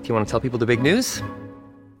 17th. Do you want to tell people the big news?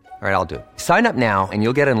 All right, I'll do it. Sign up now and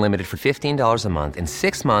you'll get unlimited for $15 a month and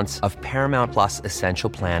 6 months of Paramount Plus Essential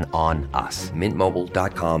Plan on us.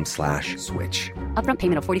 MintMobile.com/switch. Upfront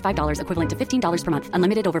payment of $45 equivalent to $15 per month.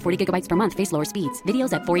 Unlimited over 40 gigabytes per month. Face lower speeds.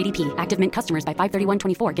 Videos at 480p. Active Mint customers by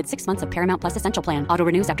 531.24 get 6 months of Paramount Plus Essential Plan. Auto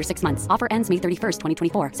renews after 6 months. Offer ends May 31st,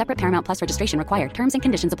 2024. Separate Paramount Plus registration required. Terms and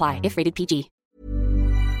conditions apply if rated PG.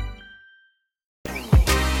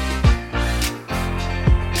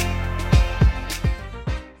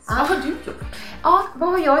 Vad har du gjort? Ja, vad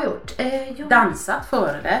har jag gjort? Dansat,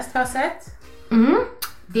 föreläst har jag sett.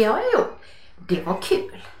 Det har jag gjort. Det var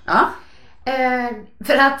kul. Ja.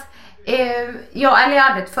 För att jag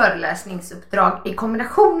hade ett föreläsningsuppdrag i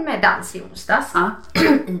kombination med dans i onsdags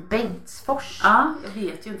i Bengtsfors. Ja, jag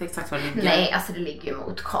vet ju inte exakt var det ligger. Nej, alltså det ligger ju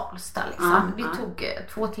mot Karlstad liksom. Det tog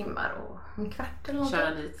 2 timmar och en kvart eller något.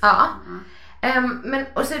 Köra dit. Ja. Men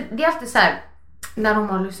och så, det är alltid så här, när de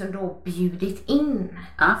har liksom då bjudit in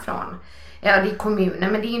från, ja det är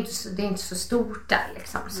kommunen, men det är inte så stort där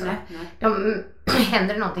liksom. Så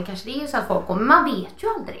händer det någonting kanske det är så att folk kommer, man vet ju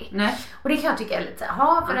aldrig. Nej. Och det kan jag tycka är lite,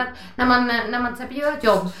 för att när man till exempel gör ett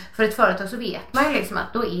jobb för ett företag så vet man ju liksom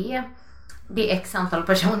att då är det är x antal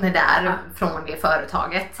personer där från det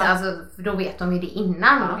företaget. Alltså, då vet de ju det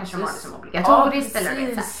innan. Då kanske de har det som obligatoriskt. Eller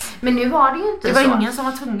det, men nu var det ju inte så. Det var ingen som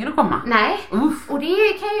var tvungen att komma. Nej. Och det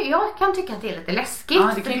jag kan tycka att det är lite läskigt.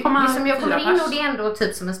 Ja, det kan komma liksom jag kommer in och det är ändå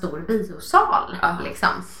typ som en stor biosal. Liksom.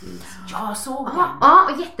 Ja, så. Ja,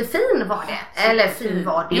 och jättefin var det. Eller fin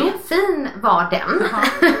var det. Jo. Fin var den.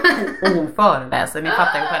 Och föreläser, ni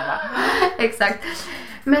fattar ju själva. Exakt.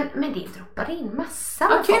 Men det droppade in massa.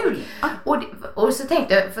 Vad kul! Och så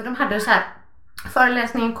tänkte jag, för de hade så här,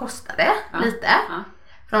 föreläsningen kostade lite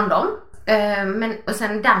från dem. Och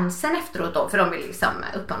sen dansen efteråt då, för de vill liksom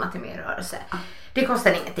uppmana till mer rörelse. Det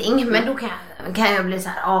kostar ingenting, men då kan jag bli så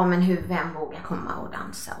här, men vem vågar komma och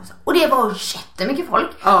dansa och så. Och det var jättemycket folk.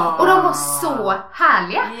 Och de var så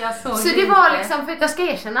härliga. Så det var liksom, för att jag ska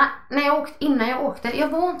erkänna, innan jag åkte, jag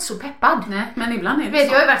var inte så peppad. Nej, men ibland är det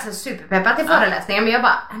så. Jag är verkligen superpeppad till föreläsningar, men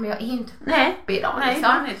jag är ju inte peppad idag. Nej,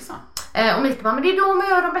 ibland är det så. Och Mikael bara, men det är då man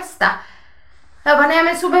gör de bästa. Jag bara, nej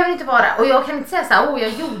men så behöver det inte vara. Och jag kan inte säga så här, jag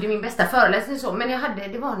gjorde min bästa föreläsning så. Men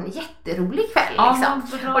det var en jätterolig kväll liksom.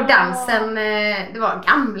 Och dansen, det var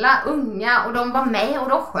gamla, unga. Och de var med och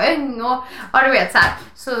de sjöng. Och du vet så här.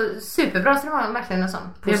 Så superbra, så det var verkligen en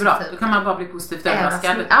sån positiv. Det är bra, då kan man bara bli positivt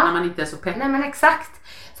överraskad när man inte är så pepp. Nej men exakt.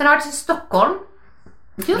 Sen har jag varit i Stockholm.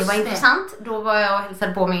 Det var intressant. Då var jag och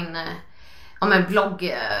hälsade på min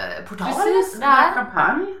bloggportal. Precis, där.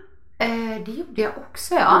 Kampanj. Det gjorde jag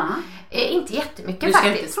också, inte jättemycket faktiskt. Du ska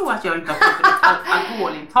faktiskt. inte tro att jag inte har fått ett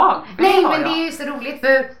alkoholintag. Nej, men det är ju så roligt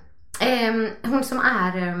för hon som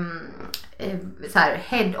är så här,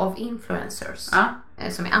 head of influencers,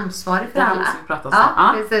 som är ansvarig för alla.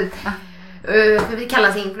 Precis. För vi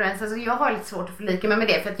kallas influencers, så jag har lite svårt att förlika mig med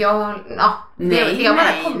det, för att jag har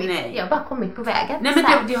bara kommit på vägen. Nej, men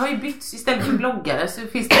det har ju bytts, istället för bloggare så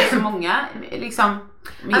finns det så många liksom.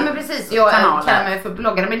 Ja men precis, jag kallar mig för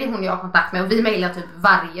bloggare, men det är hon jag har kontakt med och vi mejlar typ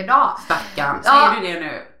varje dag. Stackarn, säger du det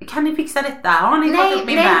nu? Kan ni fixa detta? Har ni fått upp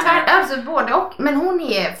min värld? Alltså både och, men hon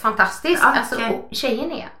är fantastisk. Alltså, och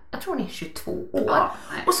tjejen är, jag tror hon är 22 år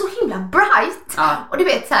och så himla bright. Och du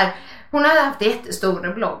vet så här, hon har haft en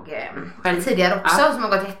jättestor blogg tidigare också som har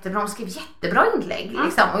gått jättebra. Hon skrev jättebra inlägg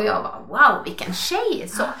liksom. Och jag bara, wow, vilken tjej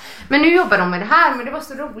så. Men nu jobbar de med det här, men det var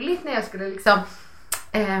så roligt när jag skulle liksom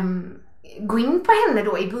gå in på henne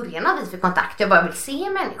då i början när vi fick kontakt. Jag bara vill se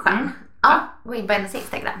människan. Gå in på hennes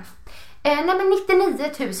Instagram. Nej men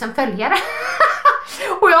 99 000 följare.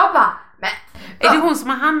 Och jag bara, är det hon som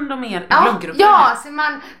har hand om er blogggruppen? Ja, så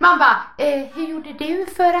man bara, hur gjorde du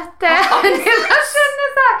för att jag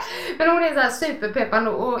känner så här. Men hon är så här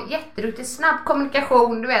superpeppande och jätteduktig, snabb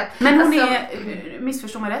kommunikation, du vet. Men hon är,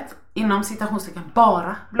 missförstår mig rätt, inom citationstecken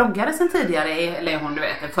bara bloggare sen tidigare, eller är hon, du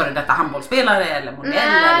vet, före detta handbollsspelare eller modell?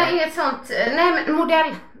 Nej, eller? Ett sånt, nej men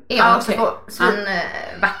modell är hon också på,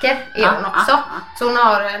 svinvacker är hon också. Så hon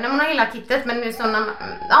har hela kittet, men nu sådana,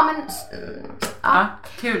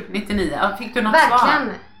 kul, 99. Fick du något verkligen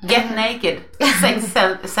svar? Get naked, sex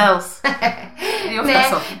sells. Det är ofta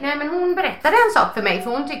så. Nej, men hon berättade en sak för mig,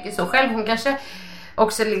 för hon tycker så själv. Hon kanske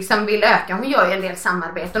också liksom vill öka. Hon gör ju en del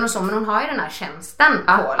samarbeten och så, men hon har ju den här tjänsten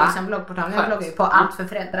på liksom bloggportalen. Jag bloggar ju på allt för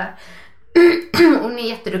föräldrar. Hon är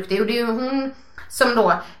jätteduktig och det är ju hon som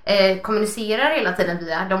då kommunicerar hela tiden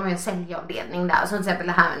via, de har ju en säljavdelning där, som till exempel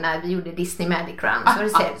det här när vi gjorde Disney Magic Run,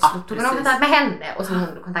 så tog hon kontakt med henne och så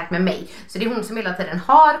hon kontakt med mig, så det är hon som hela tiden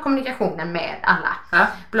har kommunikationen med alla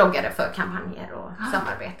bloggare för kampanjer och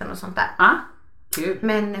samarbeten och sånt där. Kul.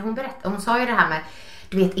 Men hon sa ju det här med,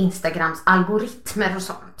 du vet, Instagrams algoritmer och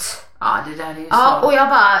sånt. Ja, det där är ju så. Och jag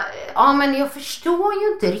bara, men jag förstår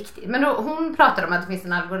ju inte riktigt, men då, hon pratar om att det finns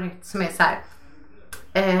en algoritm som är så här,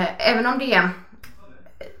 även om det är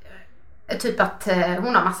typ att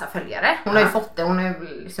hon har massa följare. Hon har ju fått det, hon har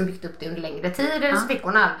ju liksom byggt upp det under längre tid. Eller så fick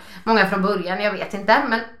hon många från början, jag vet inte.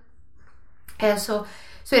 Men så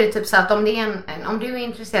är det typ så att om det är om du är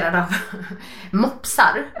intresserad av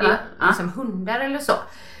mopsar eller liksom hundar eller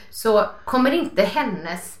så kommer inte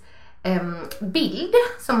hennes bild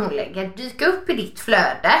som hon lägger dyka upp i ditt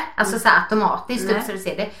flöde, alltså så här automatiskt typ, så du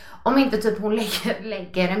ser det, om inte typ hon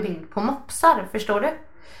lägger en bild på mopsar, förstår du?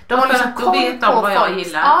 De har liksom koll på vad jag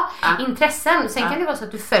gillar. Intressen. Sen kan det vara så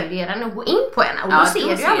att du följer henne och går in på henne och då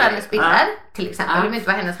ser du alla hennes bilder till exempel. Det behöver inte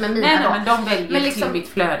vara hennes, med mina nej, men de väljer liksom, till mitt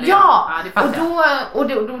flöde. Och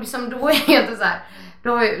då liksom, då är det så här,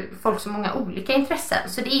 då har ju folk så många olika intressen,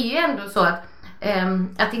 så det är ju ändå så att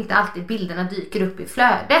att inte alltid bilderna dyker upp i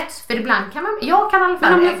flödet. För ibland kan jag kan i alla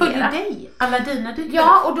fall men om jag reagera. följer dig, alla dina dyker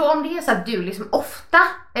Ja, och då om det är så att du liksom ofta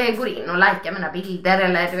går in och likar mina bilder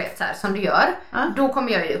eller du vet så här, som du gör, då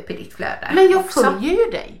kommer jag ju upp i ditt flöde. Men jag också. följer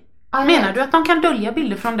ju dig. Menar du att de kan dölja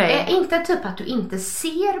bilder från dig? Inte typ att du inte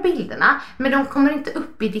ser bilderna, men de kommer inte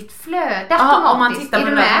upp i ditt flöde automatiskt. Om man tittar på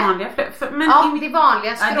det vanliga flödet. Det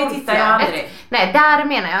vanliga scrollflödet. Nej, där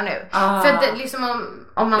menar jag nu. För att liksom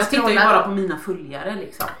om man jag tittar ju bara på mina följare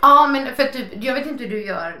liksom. Ja, men för att jag vet inte hur du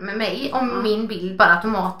gör med mig. Om min bild bara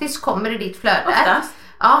automatiskt kommer i ditt flöde. Oftast.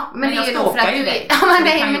 Ja, men det är ju nog för att du är... Ja, men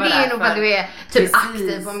det är nog för att du är typ Precis.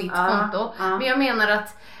 aktiv på mitt konto. Men jag menar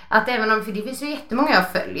att även om, för det finns ju jättemånga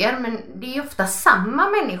jag följer, men det är ju ofta samma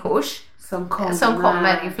människors som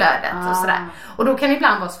kommer i flödet och sådär. Och då kan det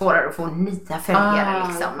ibland vara svårare att få nya följare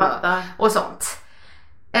liksom och sånt.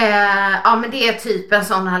 Ja, men det är typ en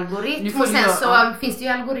sån algoritm. Och sen så finns det ju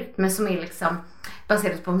algoritmer som är liksom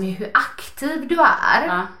baserat på hur aktiv du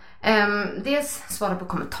är. Dels svara på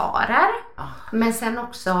kommentarer, men sen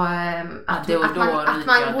också att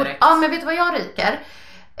man går, ja, men vet du vad jag ryker?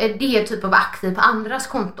 Det är typ av aktiv på andras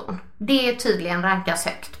konton. Det är tydligen rankas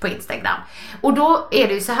högt på Instagram. Och då är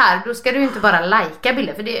det ju så här, då ska du inte bara likea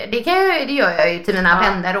bilder, för det gör jag ju till mina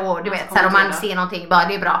vänner och du vet så här, om man ser någonting bara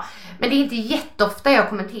det är bra. Men det är inte jätteofta jag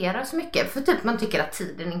kommenterar så mycket, för typ man tycker att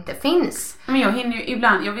tiden inte finns. Men jag hinner ju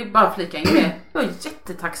ibland, jag vill bara flika in det. Jag är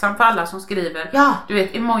jättetacksam för alla som skriver du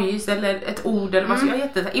vet emojis eller ett ord eller vad så jag är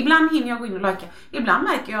jättetacksam. Ibland hinner jag gå in och likea. Ibland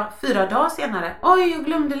märker jag 4 dagar senare, oj jag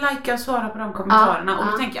glömde likea och svara på de kommentarerna och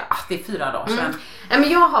då tänker jag det är 4 dagar sedan. Men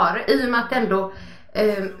jag har i och med att ändå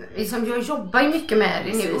liksom jag jobbar ju mycket med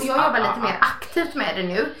det nu och jag jobbar lite mer aktivt med det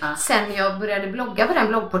nu sen jag började blogga på den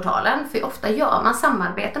bloggportalen, för ofta gör man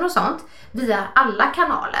samarbeten och sånt via alla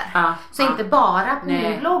kanaler så inte bara på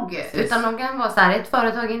min blogg utan de kan vara så här, ett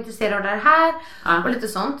företag är intresserad av det här och lite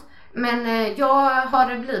sånt. Men jag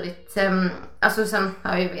har blivit alltså sen,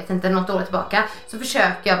 jag vet inte, något år tillbaka så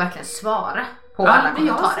försöker jag verkligen svara på alla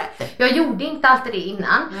kommentarer. Jag gjorde inte alltid det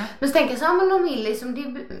innan. Men så tänker jag så men de vill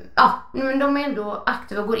liksom men de är ändå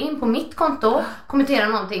aktiva och går in på mitt konto, kommenterar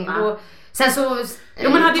någonting och sen så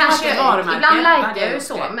men hade kanske ibland likar jag ju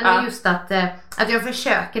så, men det är just att jag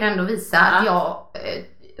försöker ändå visa att jag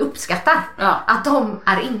uppskattar att de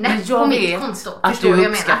är inne på mitt konto. Att du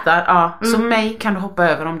uppskattar, så mig kan du hoppa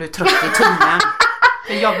över om du är trött i timmen.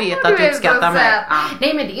 För jag vet att du uppskattar mig.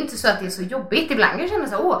 Nej, men det är inte så att det är så jobbigt. Ibland kan jag känna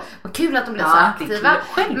så, vad kul att de blir så aktiva.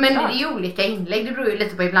 Men det är ju olika inlägg. Det beror ju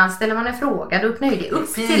lite på, ibland ställer man en fråga, då öppnar ju det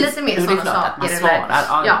upp till lite mer sådana saker.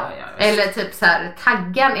 Eller typ så här,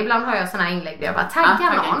 taggan. Ibland har jag sådana inlägg där jag bara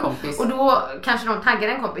taggar någon. Och då kanske de taggar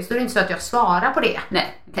en kompis. Då är det inte så att jag svarar på det.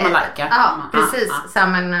 Nej, det man likar. Ja, precis. Så,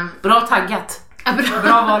 men, bra taggat.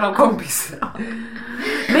 Bra val av kompis.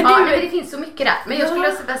 Men det finns så mycket där. Men jag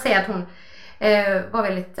skulle säga att hon var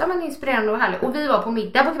väldigt inspirerande och härlig. Och vi var på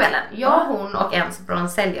middag på kvällen. Jag, hon och en från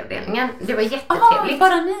säljavdelningen. Det var jättetrevligt.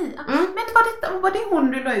 Bara ni? Men var det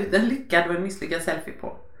hon du la ut en lyckad och en misslyckad selfie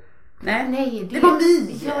på? Nej, det var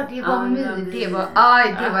My. Ja, det var My.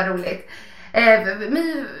 Det var roligt.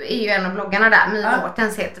 My är ju en av bloggarna där. My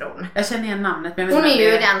Mårtens heter hon. Jag känner igen namnet. Men hon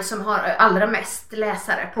är ju den som har allra mest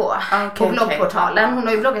läsare på bloggportalen. Hon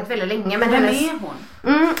har ju bloggat väldigt länge. Men vem är hon?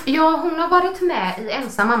 Hon har varit med i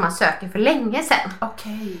Ensam mamma söker för länge sedan.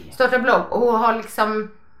 Startat blogg och har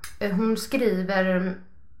liksom hon skriver.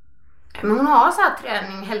 Men hon har så här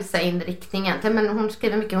träning, hälsainriktningen. Men hon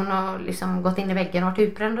skriver mycket, hon har liksom gått in i väggen och varit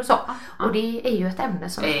utbränd och så. Och det är ju ett ämne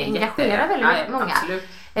som engagerar väldigt många.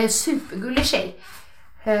 Supergullig tjej.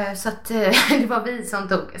 Så att det var vi som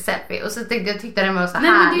tog selfie. Och så tyckte den var så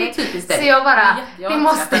härlig. Så jag bara, det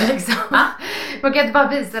måste liksom man kan inte bara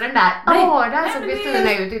visa den där. Där såg vi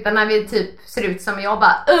fina ut. Utan när vi typ ser ut som jag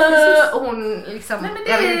bara och hon liksom. Nej, men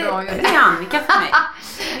det är Annika för mig.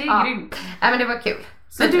 Det är grymt. Nej, men det var kul.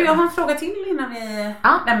 Men du, jag har en fråga till innan vi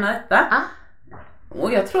lämnar detta.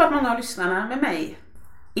 Och jag tror att många av lyssnarna med mig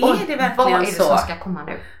är det verkligen så? Vad är det som ska komma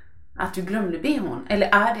nu? Att du glömde bhn? Eller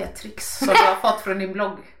är det ett trix som du har fått från din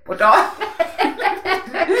blogg på dag?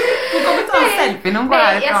 Du kommer ta en selfie någon gång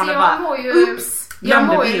härifrån och bara jag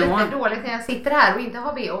mår ju lite dåligt när jag sitter här och inte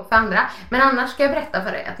har bh för andra. Men annars ska jag berätta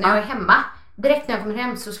för dig att när jag är hemma, direkt när jag kommer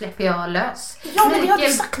hem så släpper jag lös.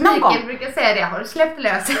 Mikael brukar säga det, har du släppt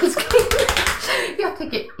lös?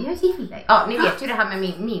 Jag gillar. Ni vet ju det här med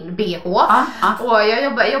min bh. Och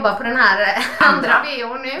jag jobbar på den här andra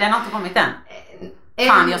bh nu. Den har inte kommit än.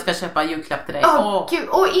 Fan, jag ska köpa julklapp till dig. Gud.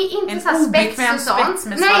 Och inte så här spets och sånt. Spets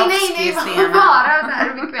med Nej, bara så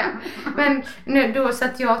här bekväm. Men nu då, så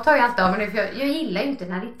att jag tar ju alltid av mig det, för jag gillar ju inte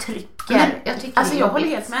när det trycker. Jag tycker alltså jag håller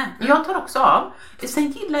helt med. Jag tar också av.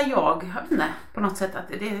 Sen gillar jag vet inte, på något sätt att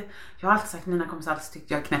det, jag har alltid sagt, mina kompisar alltid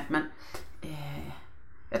tyckt jag är knäpp, men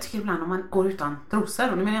jag tycker ibland om man går utan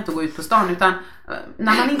trosor, och nu menar jag inte gå ut på stan, utan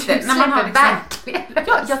när man inte, när man har liksom,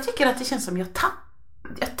 jag tycker att det känns som jag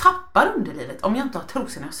tappar underlivet om jag inte har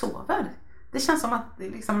trosor när jag sover. Det känns som att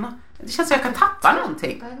liksom, det känns som att jag kan tappa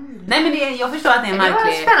någonting. Nej, men jag förstår att det är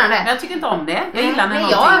märkligt. Men jag tycker inte om det. Jag gillar när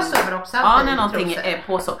någonting, jag sover också när någonting är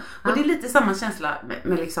på så. Och det är lite samma känsla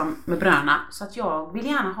med bröna, så att jag vill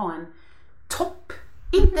gärna ha en topp.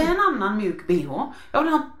 Inte en annan mjuk BH. Jag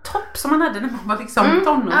vill ha en topp som man hade när man var liksom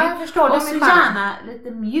tonåring. Ja, jag förstår det. Och så gärna lite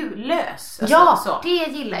lös. Alltså, ja, så. Det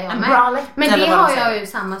gillar jag med. Men det har jag ju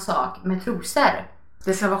samma sak med trosor.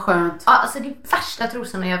 Det ska vara skönt. Ja, alltså det är värsta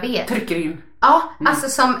trosorna jag vet. Trycker in. Ja,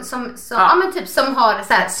 alltså ja, men typ som har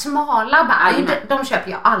så här smala band. De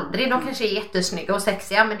köper jag aldrig. De kanske är jättesnygga och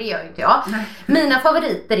sexiga, men det gör ju inte jag. Nej. Mina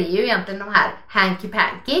favoriter är ju egentligen de här Hanky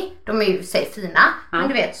Panky. De är ju fina, men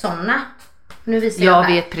du vet såna. Nu visar jag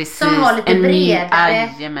vet precis. Som har lite bredare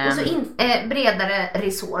och så bredare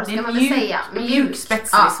resår, ska man väl säga.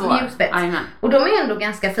 Mjukspetsresår. Ja, mjukspets. Och de är ändå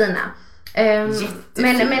ganska fina.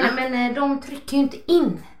 Men de trycker ju inte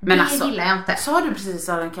in. Men det alltså, gillar jag inte. Sa du precis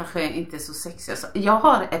att den kanske inte är så sexig. Jag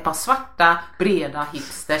har ett par svarta breda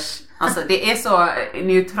hipsters. Alltså det är så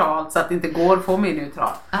neutralt så att det inte går att få mig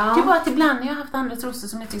neutral. Det är bara att ibland jag har haft andra trosor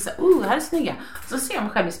som jag tycker så här är snygga. Så ser jag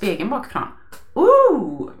mig själv i spegeln bakifrån.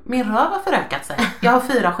 Min röv har förökat sig. Jag har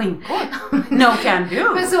 4 skinkor. No can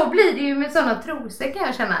do. Men så blir det ju med sådana trosor, kan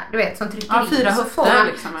jag känna. Du vet, som trycker in. 4 höfter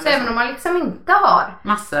liksom. Så även om man liksom inte har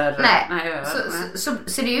massor. Nej, så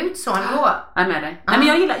ser det ut så ändå. Jag är med dig. Nej, men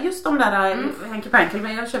jag gillar just de där Hanky Panky.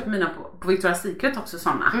 Men jag köper mina på Victoria's Secret också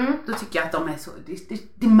sådana. Då tycker jag att de är så,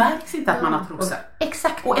 det märks inte att man har trosor.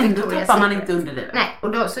 Exakt. Och ändå tappar man inte underlivet. Nej,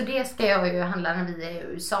 och då, så det ska jag ju handla när vi är i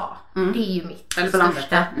USA. Det är ju mitt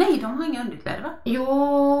största. Nej, de har inga underkläder, va?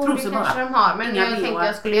 Jo, trosor det kanske de har. Men jag tänkte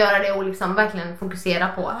jag skulle göra det och liksom verkligen fokusera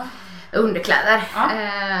på underkläder.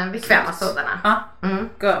 Bekväma sådana.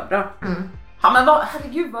 Bra. Ja, men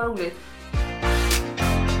herregud vad roligt.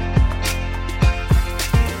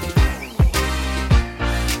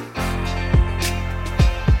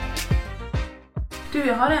 Du,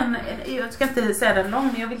 jag har jag ska inte säga den lång,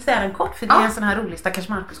 men jag vill säga den kort, för det är en sån här rolig stackars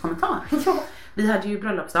Marcus kommentar. Vi hade ju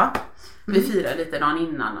bröllopsdag. Vi firade lite dagen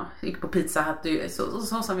innan och gick på Pizza Hut,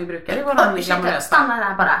 så som vi brukar i våran gamla. Stanna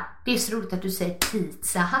där bara. Det är så roligt att du säger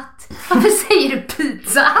Pizza Hut. Varför säger du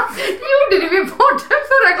Pizza Hut? Det gjorde du vid podden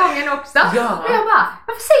förra gången också. Ja. Och jag bara,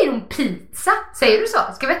 varför säger hon pizza? Säger du så?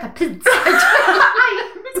 Ska vi äta pizza?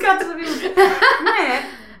 Vi ska inte så vi. Nej,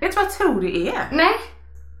 vet du vad jag tror det är? Nej.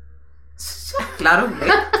 Så jäkla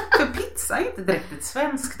roligt. För pizza är inte direkt ett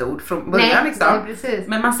svenskt ord från början. Nej, liksom. precis.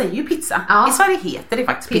 Men man säger ju pizza. I Sverige heter det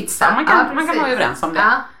faktiskt pizza. Man kan vara överens om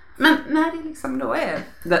det. Men när det liksom då är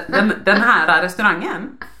den här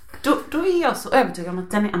restaurangen, då är jag så övertygad om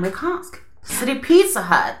att den är amerikansk. Så det är Pizza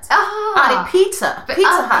Hut. Det är pizza.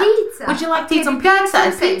 Pizza Hut. Pizza. Would you like to eat some pizza?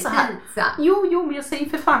 Pizza Hut. Jo, men jag säger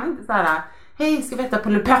för fan inte så här. Hej, ska vi äta på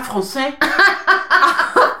le pain français?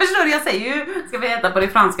 Förstår du, jag säger ju, ska vi äta på det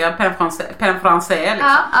franska pain français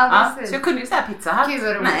liksom. Så jag kunde ju säga Pizza Hut. Gud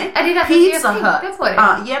vad roligt. Nej, är det därför Pizza jag tänkte Hut. på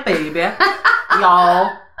det? Yeah baby.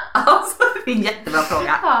 Ja. Alltså, det är en jättebra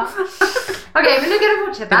fråga. Okej, men nu kan du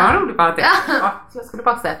fortsätta. Det var en rolig parentes. Så jag skulle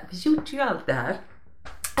bara säga att vi gjorde ju allt det här.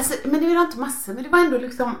 Alltså, men det var inte massor, men det var ändå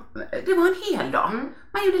liksom, det var en hel dag.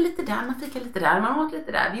 Man gjorde lite där, man fikade lite där, man åt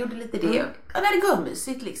lite där, vi gjorde lite det. Ja, det hade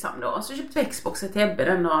gummysigt liksom då. Och så köpte vi Xboxet till Ebbe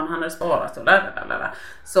den dagen han hade sparat och där.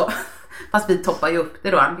 Så, fast vi toppade ju upp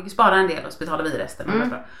det då. Han fick ju spara en del och så betalade vi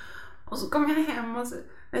resten. Och så kom jag hem och så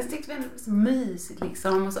tyckte vi ändå så mysigt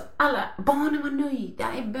liksom. Och så alla barnen var nöjda,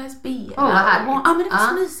 Ebbe spelade. Men det var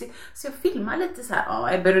så mysigt. Så jag filmade lite så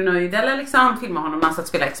här, Ebbe är du nöjd? Eller liksom filmade honom när han satt och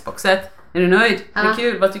spelade Xboxet. Är du nöjd? Det är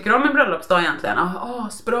kul. Vad tycker du om en bröllopsdag egentligen?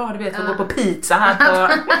 Bra, du vet, att gå på Pizza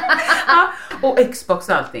här och Xbox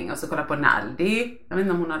och allting. Och så kolla på Naldi. Jag vet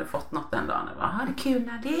inte om hon hade fått något den dagen. Det är kul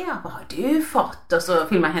Naldi. Vad har du fått? Och så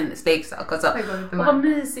filmar hennes leksak och så. Och vad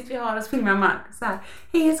mysigt vi har. Och så filmar Marcus så här.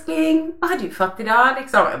 Hej älskling, vad har du fått idag?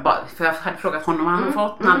 Liksom. För jag hade frågat honom vad han har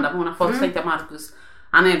fått. Nanda vad hon har fått. Så tänkte jag Marcus.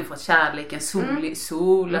 Han har ändå fått kärlek, en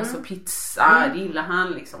sol, alltså pizza. Det gillar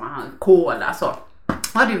han liksom. Han cola så.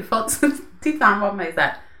 Vad har du fått? Så tittar han på mig så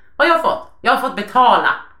här. Vad har jag fått? Jag har fått betala.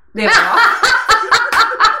 Det är bra.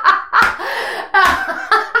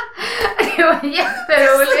 Det var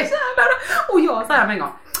jätteroligt. Och jag så här med en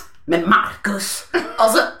gång. Men Marcus!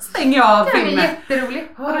 Och så stänger jag av filmen. Den är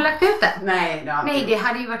jätterolig. Har du lagt ut den? Nej, det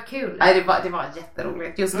hade ju varit kul. Nej, det var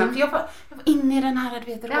jätteroligt. Just för jag var inne i den här,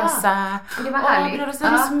 du vet, rosa. Det var härligt.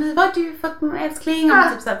 Vad har du fått, älskling? Jag har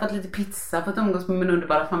typ så här, fått lite pizza, fått umgås med min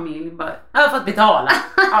underbara familj. Jag har fått betala.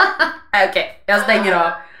 Okej, jag stänger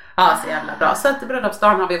av. Ja, så jävla bra. Så att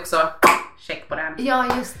bröllopsdagen har vi också check på den. Ja,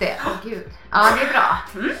 just det. Gud. Ja, det är bra.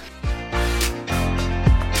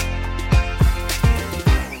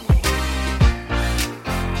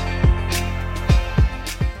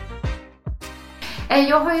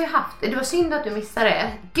 Jag har ju haft, det var synd att du missade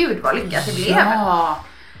det. Gud vad lyckat det blev. Ja,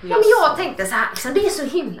 men jag tänkte så här, liksom, det är så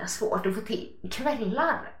himla svårt att få till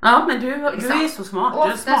kvällar. Ja, men du är så smart.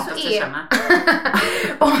 Du är smartast jag känner.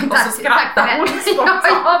 Och så skrattar hon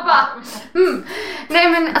jag bara, Nej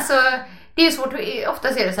men alltså, det är ju svårt. Ofta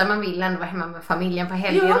är det så här, man vill ändå vara hemma med familjen på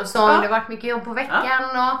helgen och så. Det har varit mycket jobb på veckan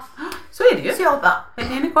och så är det ju. Så jag bara,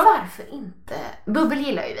 varför inte? Bubbel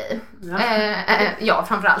gillar ju vi. Ja,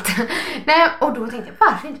 framförallt. Nej, och då tänkte jag,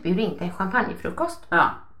 varför inte bjuda in till en champagnefrukost? Ja.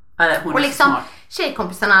 Hon och liksom smart.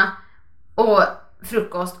 Tjejkompisarna och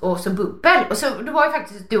frukost och så bubbel. Och så det var ju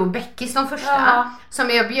faktiskt du och Beckis de första som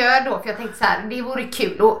jag bjöd då, för jag tänkte så här, det vore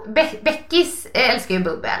kul. Och Beckis älskar ju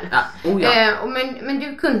bubbel. Men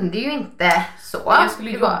du kunde ju inte så. Jag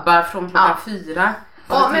skulle jobba från klockan 4.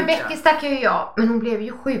 Ja, men Beckis tackade ju jag, men hon blev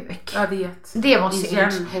ju sjuk. Jag vet. Det var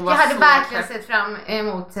synd. Jag hade verkligen sett fram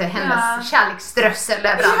emot hennes kärleksströssel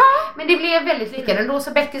överallt. Men det blev väldigt lyckat ändå,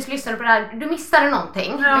 så Beckis lyssnade på det här. Du missade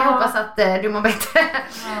någonting. Men jag hoppas att du mår bättre.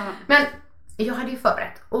 Men jag hade ju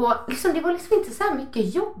förberett. Och liksom, det var liksom inte så här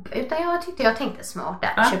mycket jobb, utan jag tänkte smart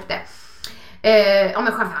där. Köpte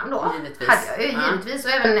med champagne då. Givetvis. Hade jag ju, givetvis.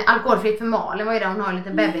 Och även alkoholfritt för Malin var ju där, hon har en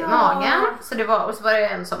liten bebbe i magen. Så det var, och så var det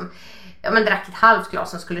en som drack ett halvt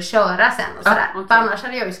glas som skulle köra sen och sådär. För annars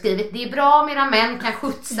hade jag ju skrivit, det är bra om era män kan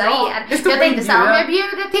skutsa er. Jag tänkte såhär, om jag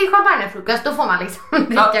bjuder till champagnefrukost, då får man liksom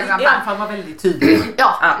dricka champagne. I alla fall var väldigt tydligt.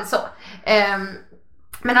 Så.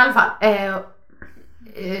 Men i alla fall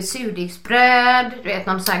surdegsbröd, du vet,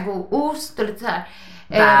 någon sån här god ost och lite så här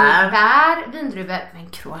bär, vindruvor, men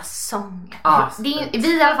croissant. Vi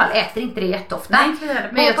i alla fall äter inte det jätteofta. Nej,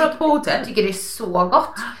 men jag tycker det är så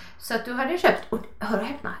gott. Så att du hade köpt, och hör och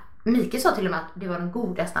häpna, Mikael sa till och med att det var den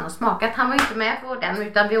godaste han har smakat. Han var inte med på den,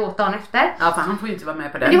 utan vi åt dagen efter. Ja, för han får ju inte vara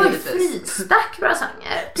med på den. Men det var ju frysta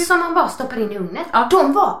croissanter som man bara stoppar in i ugnen.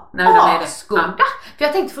 De var asgoda. För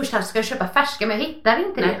jag tänkte först att jag ska köpa färska, men jag hittade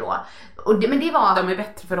inte det då. Men det var... De är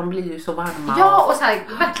bättre för de blir ju så varma. Ja, och så här,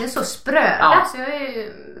 verkligen så spröda. Så jag är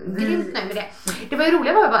ju grymt nöjd med det. Det var ju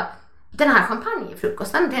roligt var ju bara, den här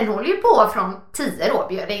champagnefrukosten, den håller ju på från 10 då,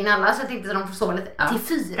 bjöd in alla, så att inte de får sova lite, till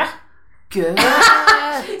 4. Gud.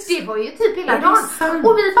 Det var ju typ hela dagen.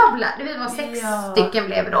 Och vi babblade, vi var 6 stycken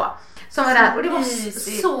blev då. Som var där, och det var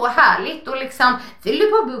så härligt. Och liksom, fyllde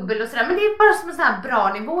på bubbel och sådär. Men det är bara som en sån här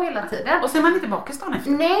bra nivå hela tiden. Och så är man inte bakis dagen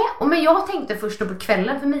efter. Nej, men jag tänkte först då på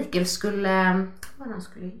kvällen, för Mikael skulle, vad han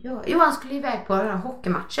skulle göra? Jo, han skulle iväg på den här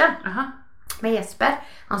hockeymatchen med Jesper,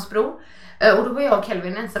 hans bror. Och då var jag och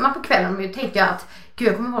Kelvin ensamma på kvällen. Men då tänkte jag att gud,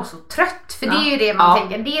 jag kommer vara så trött. För det är ju det man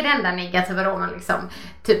tänker. Det är det enda negativa då, man liksom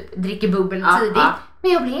typ dricker bubbel tidigt.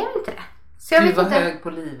 Men jag blev inte det. Så jag du var hög på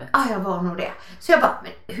livet. Ja, jag var nog det. Så jag bara,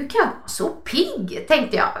 men hur kan jag vara så pigg?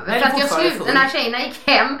 Tänkte jag. För att jag slutade, när tjejerna gick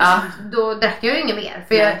hem, då drack jag ju inget mer.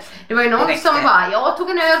 För det var ju någon som bara, jag tog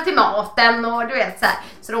en öl till maten och du vet så här.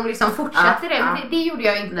 Så de liksom fortsatte det, men det gjorde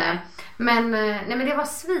jag inte. Nej. Men det var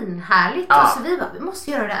svinhärligt. Och så vi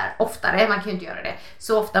måste göra det här oftare. Man kan ju inte göra det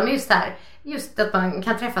så ofta, men just att man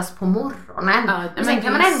kan träffas på morgonen. Och sen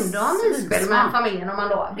kan man ändå ha myskväll med familjen om man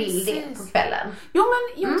då vill det på kvällen. Jo,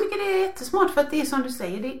 men jag tycker det är jättesmart, för att det är som du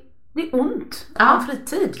säger, det är ont att ha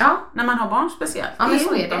fritid. När man har barn speciellt. Ja, men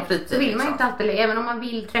så är det. Fritid, så vill man ju inte alltid, även om man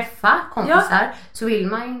vill träffa kompisar, så vill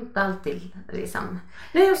man ju inte alltid liksom.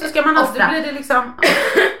 Nej, och så ska man alltid bli det liksom.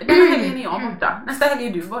 Den här helgen är jag borta. Nästa helg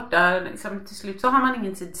är du borta. Liksom, till slut så har man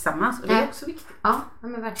ingen tid tillsammans. Och det är också viktigt. Ja,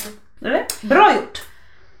 men verkligen. Bra gjort.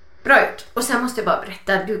 Bra gjort. Och sen måste jag bara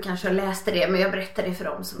berätta, du kanske läste det, men jag berättar det för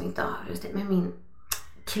dem som inte har just det, med min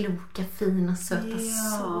kloka, fina, söta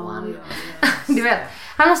son. Du vet,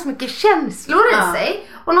 han har så mycket känslor i sig.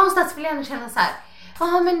 Och någonstans vill jag ändå känna så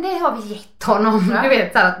här, men det har vi gett honom. Du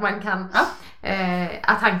vet, så här, att man kan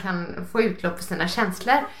att han kan få utlopp för sina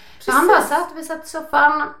känslor. Så han bara vi satt i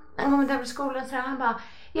soffan en gång där i skolan, så han bara,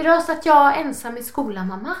 idag satt jag ensam i skolan,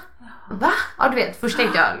 mamma. Va? Ja, du vet, först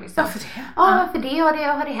tänkte jag liksom, varför det? Varför det?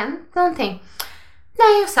 Har det hänt någonting?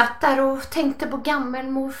 Nej, jag satt där och tänkte på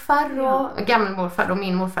gammelmorfar. Och gammelmorfar, och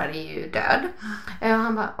min morfar är ju död. Och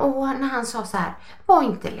han bara, när han sa så här, var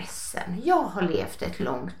inte ledsen, jag har levt ett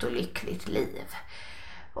långt och lyckligt liv.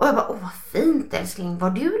 Och jag bara, vad fint älskling, var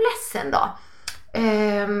du ledsen då?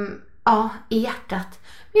 Ja, i hjärtat.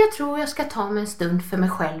 Men jag tror jag ska ta mig en stund för mig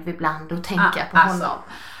själv ibland och tänka på honom.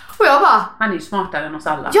 Och jag bara, han är ju smartare än oss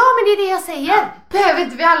alla. Ja, men det är det jag säger. Behöver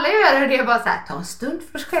inte vi alla göra det? Bara så här, ta en stund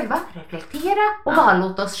för oss själva, reflektera och bara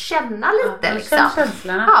låta oss känna lite liksom.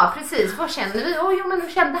 Ja, precis. Vad känner vi? Jo, men då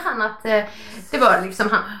kände han att det var liksom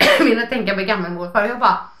han ville tänka med gammelmorfar. Och jag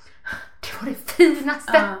bara, det var det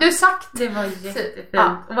finaste du sagt. Det var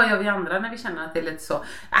jättefint. Och vad gör vi andra när vi känner att det är lite så?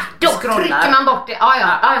 Då trycker man bort det.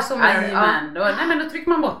 Så nej, men då trycker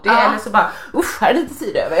man bort det. Eller så bara, här är lite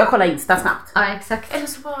tid över. Jag kollar Insta snabbt. Ja, exakt. Eller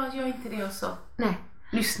så bara, gör inte det och så. Nej.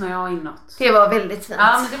 Lyssnar jag inåt. Det var väldigt fint.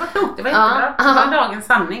 Ja, men det var klokt. Det var jättebra. Det var dagens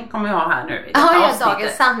sanning kommer jag ha här nu.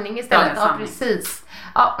 Dagens sanning istället. Ja, precis.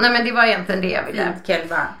 Ja, nej, men det var egentligen det jag ville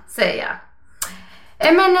säga.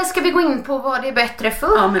 Men ska vi gå in på vad det är bättre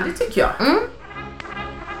för? Ja, men det tycker jag.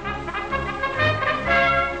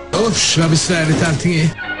 Usch, vad besvärligt allting är.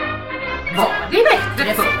 Vad det är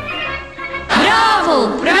bättre för?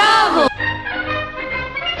 Bravo!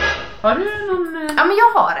 Har du någon... Ja, men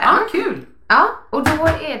jag har en. Ja, kul. Ja, och då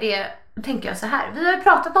är det, tänker jag så här. Vi har ju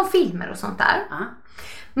pratat om filmer och sånt där.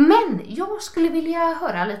 Men jag skulle vilja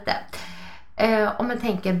höra lite. Om man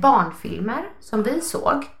tänker barnfilmer som vi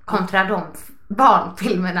såg kontra de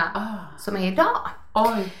barnfilmerna som är idag.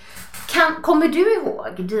 Oj. Kommer du ihåg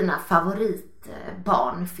dina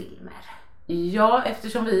favoritbarnfilmer? Ja,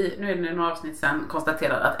 eftersom vi nu är det några avsnitt sedan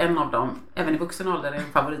konstaterade att en av dem även i vuxen ålder är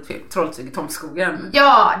en favoritfilm, Trolltyg i Tomskogen.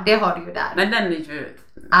 Ja, det har du ju där. Men den är ju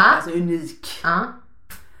alltså unik.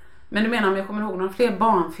 Men du menar om jag kommer ihåg några fler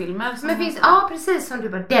barnfilmer? Men finns, precis som du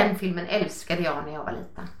bara, den filmen älskade jag när jag var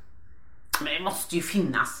liten. Men det måste ju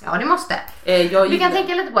finnas. Ja, det måste. Vi kan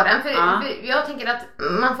tänka lite på den. För jag tänker att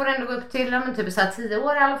man får ändå gå upp till typ så här 10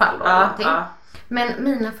 år i alla fall. Då, Men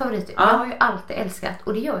mina favoriter, jag har ju alltid älskat.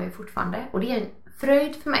 Och det gör jag ju fortfarande. Och det är en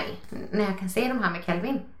fröjd för mig när jag kan se de här med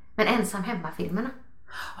Kelvin. Men ensam hemma-filmerna.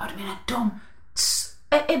 Ja, du menar de...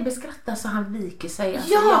 Ebbe skrattar så han viker sig.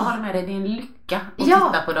 Alltså, jag har med det, det är en lycka att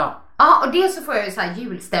titta på dem. Ja, och det så får jag ju så här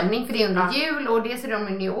julstämning för det är under jul och det så är de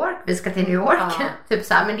i New York. Vi ska till New York, typ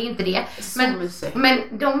så här, men det är inte det.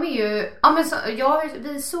 Men de är ju,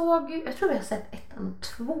 vi såg, jag tror vi har sett 1 och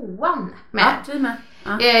 2 med.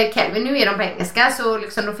 Kelvin, nu är de på engelska så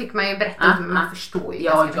liksom, då fick man ju berätta men man förstår ju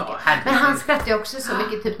ganska mycket. Men han skrattar ju också så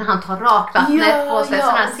mycket typ när han tar rakvattnet på sig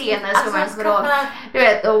sådana här scener som man ska du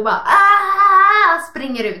vet, och bara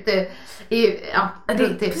springer ut. Det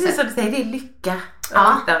är precis som du säger, det är lycka.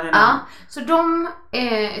 Så de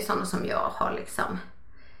är sådana som jag har liksom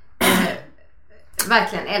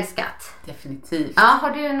verkligen älskat. Definitivt. Ja,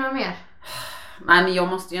 har du några mer? Nej, men jag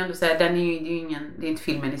måste ju ändå säga, det är inte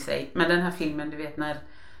filmen i sig, men den här filmen, du vet när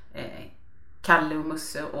Kalle och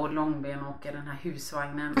Musse och Långben åker den här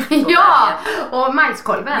husvagnen. Och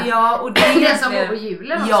majskolven. Ja, och det är den som går på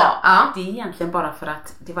julen också. Det är egentligen bara för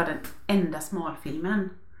att det var den enda smalfilmen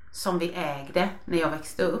som vi ägde när jag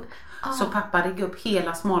växte upp. Så pappa riggade upp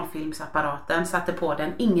hela smalfilmsapparaten, satte på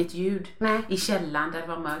den, inget ljud i källaren där det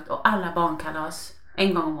var mörkt och alla barnkalas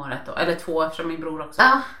en gång om året då, eller 2 eftersom min bror också.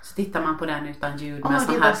 Så tittar man på den utan ljud med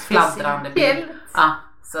sån här fladdrande bild.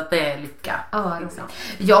 Så att det är lycka.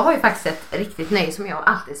 Jag har ju faktiskt ett riktigt nöje som jag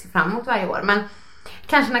alltid ser fram emot varje år, men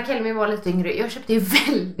kanske när Kelvin var lite yngre, jag köpte ju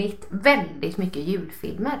väldigt, väldigt mycket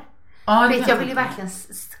julfilmer. Jag vill ju verkligen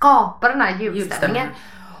skapa den här julstämningen.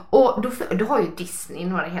 Och då har ju Disney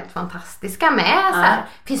några helt fantastiska med så här.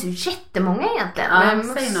 Finns ju jättemånga egentligen med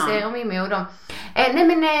Musse och Mimmi och dem.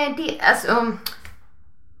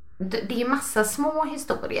 Det är massa små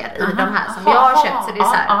historier i de här som jag har köpt, så det är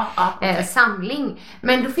så här samling.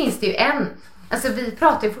 Men då finns det ju en, alltså vi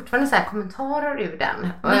pratar ju fortfarande så här kommentarer ur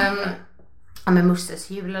den. Med Musses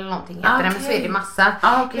jul eller någonting heter det, men så är det massa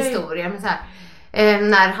historier med så här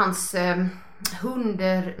när hans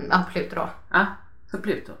hundar Pluto då.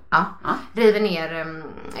 Pluto. River ner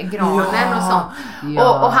granen och sånt.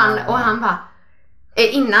 Och han bara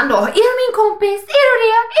innan då, är du min kompis? Är du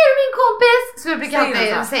det? Är du min kompis? Så jag brukar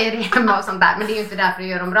alltid säga det hemma och sånt där. Men det är ju inte därför jag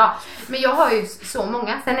gör dem bra. Men jag har ju så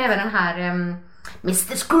många. Sen även den här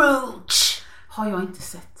Mr. Scrooge. Har jag inte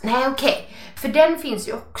sett. Nej, okej. För den finns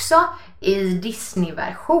ju också i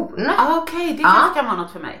Disney-version. Det kan vara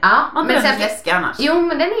något för mig. Man men sen läskig annars. Jo,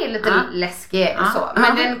 men den är lite läskig och så.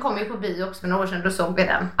 Men den kom ju på bio också för några år sedan. Då såg vi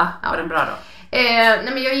den. Var den bra då? Nej,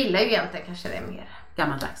 men jag gillar ju egentligen kanske det mer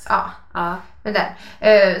gammaldags. Men där.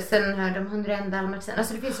 Sen hör de 101 dalmatiner.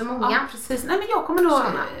 Alltså det finns så många. Precis. Nej, men jag kommer nog.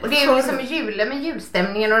 Och det är ju liksom julen med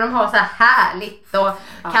julstämningen och de har så här härligt och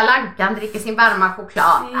Kalle Ankan dricker sin varma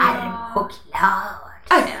choklad. Varm choklad.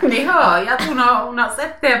 Ni hör ju att hon har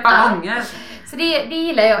sett det ett par gånger. Så det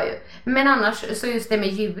gillar jag ju. Men annars så just det med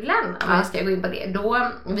julen, om jag ska gå in på det.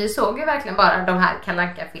 Då, vi såg ju verkligen bara de här Kalle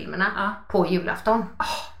Anka-filmerna på julafton.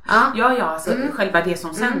 Ja, alltså själva det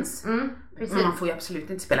som sänds. Precis. Men man får ju absolut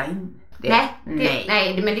inte spela in det.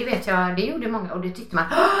 Nej, men det vet jag, det gjorde många och det tyckte man.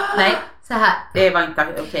 Nej, så här. Det var inte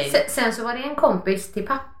okej. Sen så var det en kompis till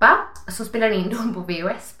pappa som spelade in dem på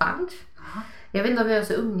VHS-band. Jag vet inte om vi är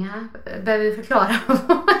så unga. Behöver vi förklara?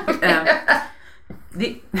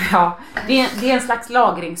 Det är en slags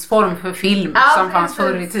lagringsform för film som fanns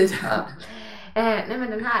förr i tiden. Nej,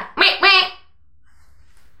 men den här.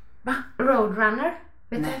 Va? Roadrunner.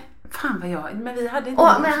 Vet du? Fan vad jag. Men vi hade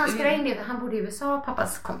inte. Men han spelade in det. Han bodde i USA,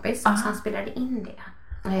 pappas kompis. Så han spelade in det.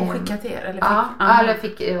 Och skickade till er? Eller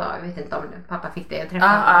jag vet inte om pappa fick det. Jag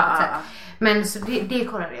träffade honom på något sätt. Men så det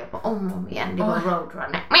kollade jag på om och om igen. Det var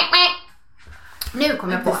Roadrunner. Nu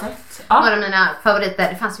kom jag på några av mina favoriter.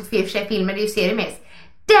 Det fanns ju fler filmer, det är ju seriemäs.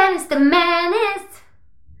 Dennis the Menace.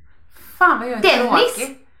 Fan vad jag är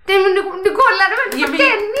Dennis. Du kollade väl på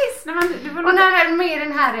Dennis? Och när det med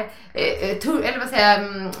den här eller vad säger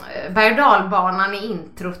jag, berg- och dalbanan i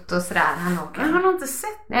introt och sådär. Han har inte sett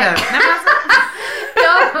det. Nej, men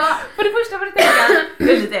alltså, för det första var det tänka, jag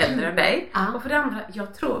är lite äldre än dig. Och för det andra,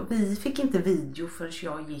 jag tror vi fick inte video förrän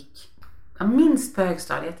jag gick minst på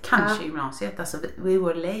högstadiet, kanske gymnasiet. Alltså we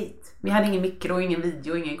were late. Vi hade ingen mikro, ingen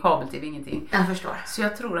video, ingen kabel-tv, ingenting. Jag förstår. Så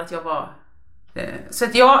jag tror att jag var så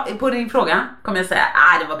att jag, på din fråga kommer jag säga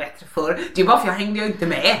det var bättre förr. Det är bara för jag hängde ju inte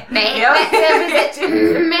med.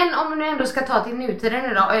 Men om man nu ändå ska ta till nutiden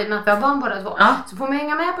idag, och att vi har barn båda två, så får man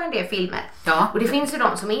hänga med på en del filmer. Och det finns ju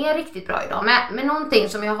de som är riktigt bra idag. Men någonting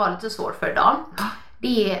som jag har lite svårt för idag,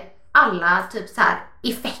 det är alla typ så här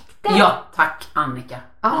effekter. Ja, tack Annika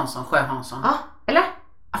Hansson, Sjö Hansson. Eller?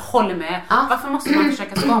 Jag håller med. Varför måste man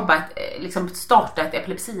försöka skapa starta ett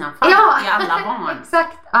epilepsianfall i alla barn?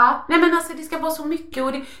 Exakt. Nej men alltså det ska vara så mycket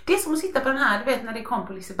och det är som att sitta på den här, du vet när det kom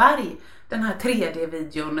på Liseberg, den här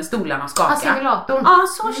 3D-videon när stolarna skakar. Simulatorn. Ja,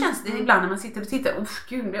 så känns det ibland när man sitter och tittar.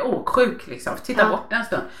 Gud, det är åksjuk liksom. Titta bort en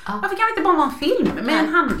stund. Varför kan vi inte bara ha en film med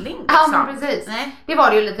en handling? Liksom? Ja, men precis. Nej. Det var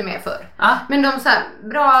det ju lite mer förr. Men de så här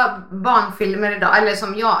bra barnfilmer idag, eller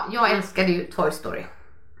som jag älskade ju Toy Story.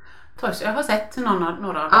 Jag har sett några av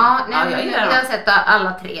dem. Jag har sett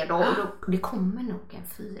alla 3 då. Det kommer nog en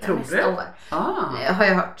 4 nästa år. Har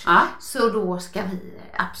jag hört. Så då ska vi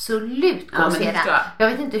absolut gå och se den. Jag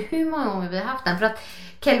vet inte hur många gånger vi har haft den. För att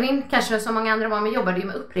Kelvin, kanske som många andra barn, jobbade ju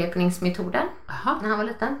med upprepningsmetoder när han var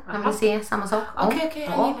liten. Han vill se samma sak.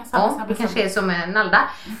 Det kanske är som en Nalda.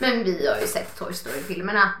 Men vi har ju sett Toy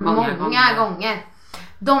Story-filmerna många gånger.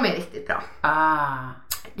 De är riktigt bra.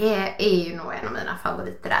 Det är ju nog en av mina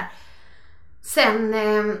favoriter där. Sen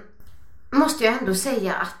måste jag ändå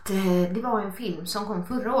säga att det var en film som kom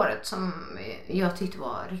förra året som jag tyckte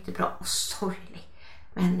var riktigt bra och sorglig.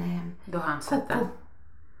 Men då har han sett den.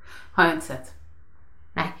 Har jag inte sett.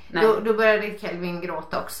 Nej. Då började Kelvin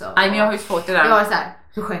gråta också. Nej, men jag har ju fått det där. Jag var så här,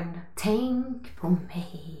 så sjöng den, tänk på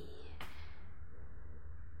mig.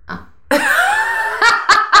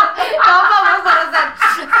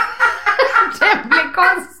 Det blir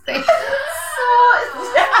konstigt. Så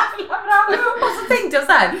jävla bra. Och så tänkte jag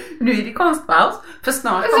så här, nu är det konstpaus. För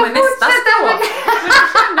snart kommer nästa stå. Men då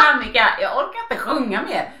kände Annika, jag orkar inte sjunga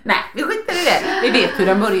mer. Nej, vi skiter i det. Vi vet hur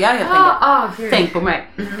den börjar helt enkelt. Tänk på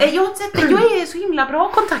mig. Jag är så himla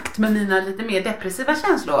bra kontakt med mina lite mer depressiva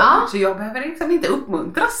känslor. Så jag behöver liksom inte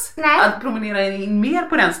uppmuntras att promenera in mer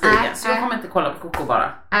på den stigen. Så jag kommer inte kolla på Koko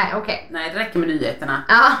bara. Nej, okej. Nej, det räcker med nyheterna.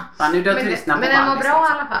 Nu men den var bra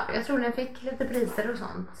i alla fall. Jag tror den fick lite priser och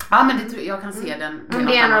sånt. Ja, men det, jag kan se den.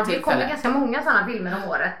 Det kommer ganska många sådana filmer om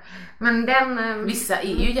året. Men den... Vissa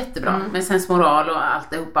är ju jättebra med sensmoral och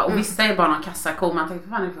alltihopa. Och vissa är bara någon kassako. Man tänker,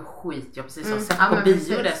 vad fan är det för skit jag precis har sett på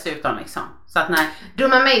bio dessutom liksom. Så att nej.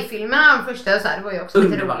 Drömma mig-filmerna, de första och så här, det var ju också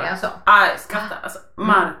lite roliga så. Skratta. Alltså,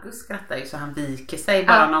 Marcus skrattar ju så han viker sig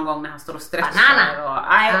bara någon gång när han står och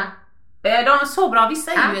stretchar. De är så bra.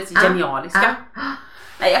 Vissa är ju genialiska.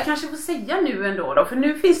 Nej, jag kanske får säga nu ändå då. För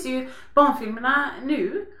nu finns det ju barnfilmerna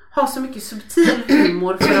nu. Har så mycket subtil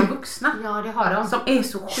humor för de vuxna. Ja, det har de. Som är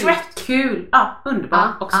så sjukt kul. Ja,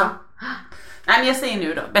 underbart också. Nej, men jag säger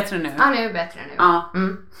nu då. Bättre nu. Ja, nu är det bättre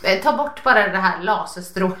nu. Ta bort bara det här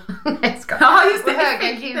laserstrålen. Ja, just det. Och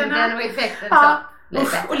höga ljuden och effekter.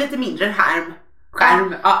 Och lite mindre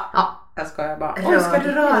skärm. Jag skojar bara. Ska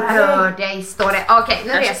du röra dig? Står det. Okej,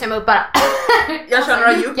 nu reser jag mig upp bara. Jag kör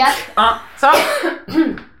några juck. Så.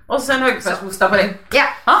 Och sen högfärdshosta på det.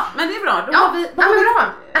 Ja, men det är bra. Då har vi... men bra.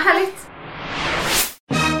 Härligt.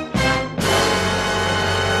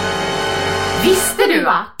 Visste du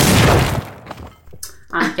att...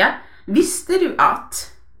 Annika, visste du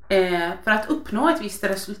att för att uppnå ett visst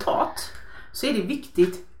resultat så är det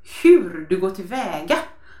viktigt hur du går tillväga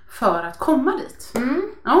för att komma dit.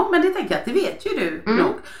 Ja, men det tänker jag att det vet ju du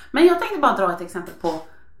nog. Men jag tänkte bara dra ett exempel på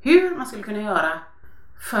hur man skulle kunna göra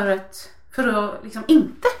för att liksom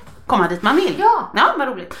inte komma dit man vill. Ja, vad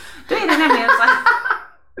roligt. Då är det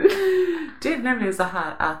nämligen så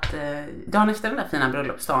här att dagen efter den där fina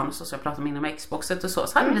bröllopsdagen så jag pratade om inom Xboxet och så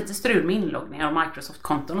hade vi lite strul med inloggningar och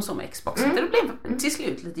Microsoft-konton och så med Xboxet. Det blev till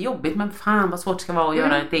slut lite jobbigt, men fan vad svårt det ska vara att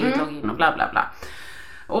göra ett eget login och bla bla bla.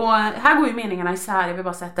 Och här går ju meningarna isär. Jag vill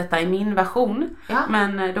bara säga att detta är min version.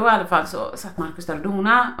 Men då i alla fall så satt Marcus där och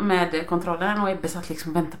dona med kontrollen och Ebbe satt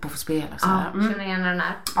liksom och väntade på att få spela. Känner igen den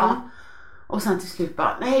här. Och sen till slut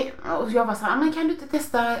bara, nej. Och jag var så här, men kan du inte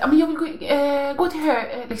testa? Ja, men jag vill gå till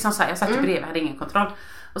höger. Liksom så här, jag satt ju bredvid, hade ingen kontroll.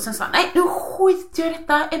 Och sen sa han, nej, nu skiter jag i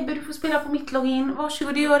detta. Ebbe, du får spela på mitt login.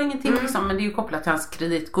 Varsågod, det gör ingenting. Liksom. Men det är ju kopplat till hans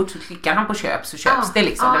kreditkort. Så klickar han på köp så köps det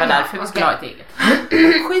liksom. Det var därför vi skulle ha ett eget.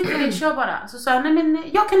 Skit i det, kör bara. Så sa jag, nej men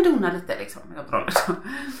jag kan dona lite liksom.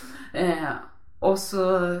 Och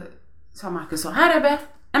så sa Marcus så, här Ebbe.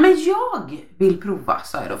 Nej men jag vill prova,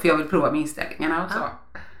 sa jag då. För jag vill prova med inställningarna och så.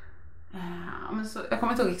 Men så jag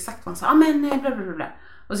kommer inte ihåg exakt vad han sa. Men bla bla bla.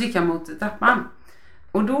 Och så gick jag mot trappan.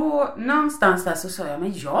 Och då någonstans där så sa jag,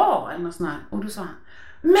 men ja, eller något sånt här. Och då sa han,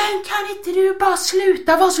 men kan inte du bara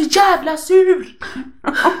sluta vara så jävla sur?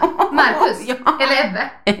 Marcus? Eller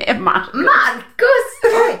Ebbe? Marcus!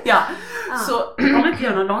 Ja, så jag kommer inte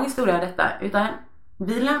göra någon lång historia av detta. Utan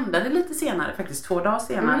vi landade lite senare, faktiskt 2 dagar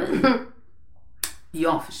senare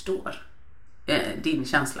jag förstår din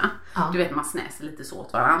känsla. Du vet, man snäser lite så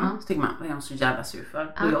åt varandra. Så tycker man, vad är hon så jävla sur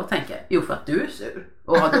för? Och jag tänker, jo för att du är sur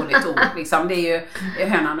och har dåligt ord liksom. Det är ju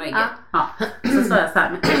hönan och ägget. Så sa jag så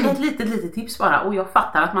här, men ett litet tips bara. Och jag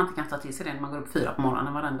fattar att man inte kan ta till sig det när man går upp 4 på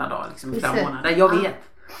morgonen varenda dag liksom, i 5 månader. Jag vet.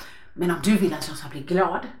 Men om du vill att jag ska bli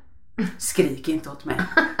glad, skrik inte åt mig.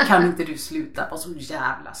 Kan inte du sluta vara så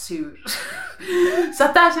jävla sur? Så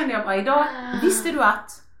att där kände jag bara idag, visste du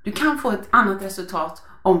att du kan få ett annat resultat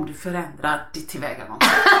om du förändrar ditt tillvägagång.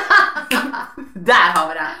 Där har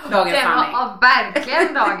vi det. Dagens sanning. Var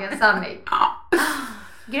verkligen dagens sanning.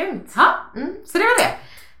 Grymt. Så det var det.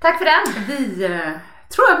 Tack för den. Vi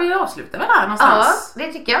tror jag vi avslutar väl här någonstans. Ja,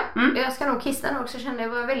 det tycker jag. Jag ska nog kissa nu också, kände jag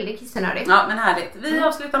var väldigt kissnödig. Ja, men härligt. Vi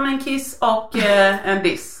avslutar med en kiss och en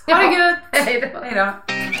diss. Ha det gött. Hej då.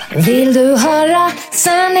 Vill du höra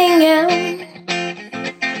sanningen?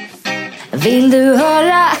 Vill du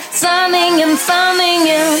höra sanningen?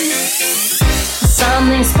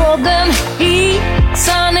 Sanningspodden i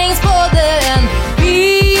sanningspodden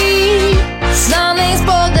i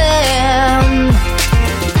sanningspodden.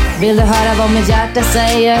 Vill du höra vad mitt hjärta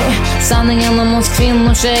säger? Sanningen om oss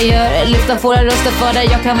kvinnor, tjejer. Lyfta våra röster för dig.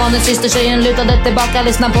 Jag kan vara din syster, tjejen lutade tillbaka.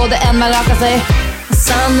 Lyssna på det än man rakar sig.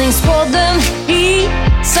 Sanningspodden i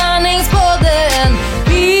sanningspodden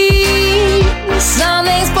i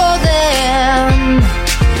sanningspodden.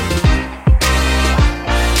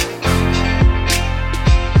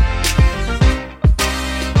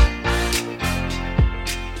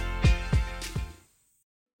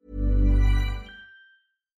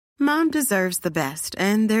 Mom deserves the best,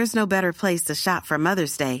 and there's no better place to shop for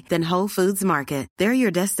Mother's Day than Whole Foods Market. They're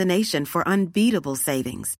your destination for unbeatable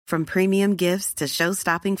savings, from premium gifts to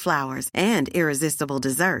show-stopping flowers and irresistible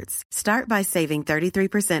desserts. Start by saving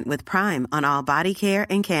 33% with Prime on all body care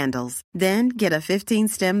and candles. Then get a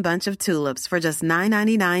 15-stem bunch of tulips for just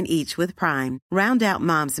 $9.99 each with Prime. Round out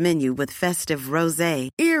Mom's menu with festive rosé,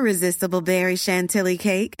 irresistible berry chantilly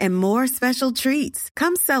cake, and more special treats.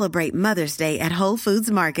 Come celebrate Mother's Day at Whole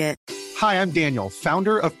Foods Market. Hi, I'm Daniel,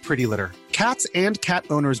 founder of Pretty Litter. Cats and cat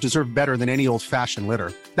owners deserve better than any old-fashioned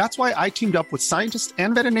litter. That's why I teamed up with scientists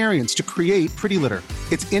and veterinarians to create Pretty Litter.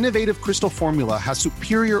 Its innovative crystal formula has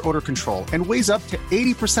superior odor control and weighs up to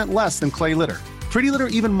 80% less than clay litter. Pretty Litter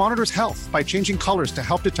even monitors health by changing colors to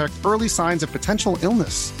help detect early signs of potential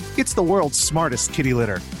illness. It's the world's smartest kitty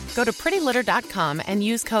litter. Go to prettylitter.com and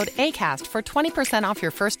use code ACAST for 20% off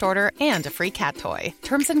your first order and a free cat toy.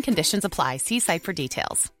 Terms and conditions apply. See site for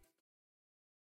details.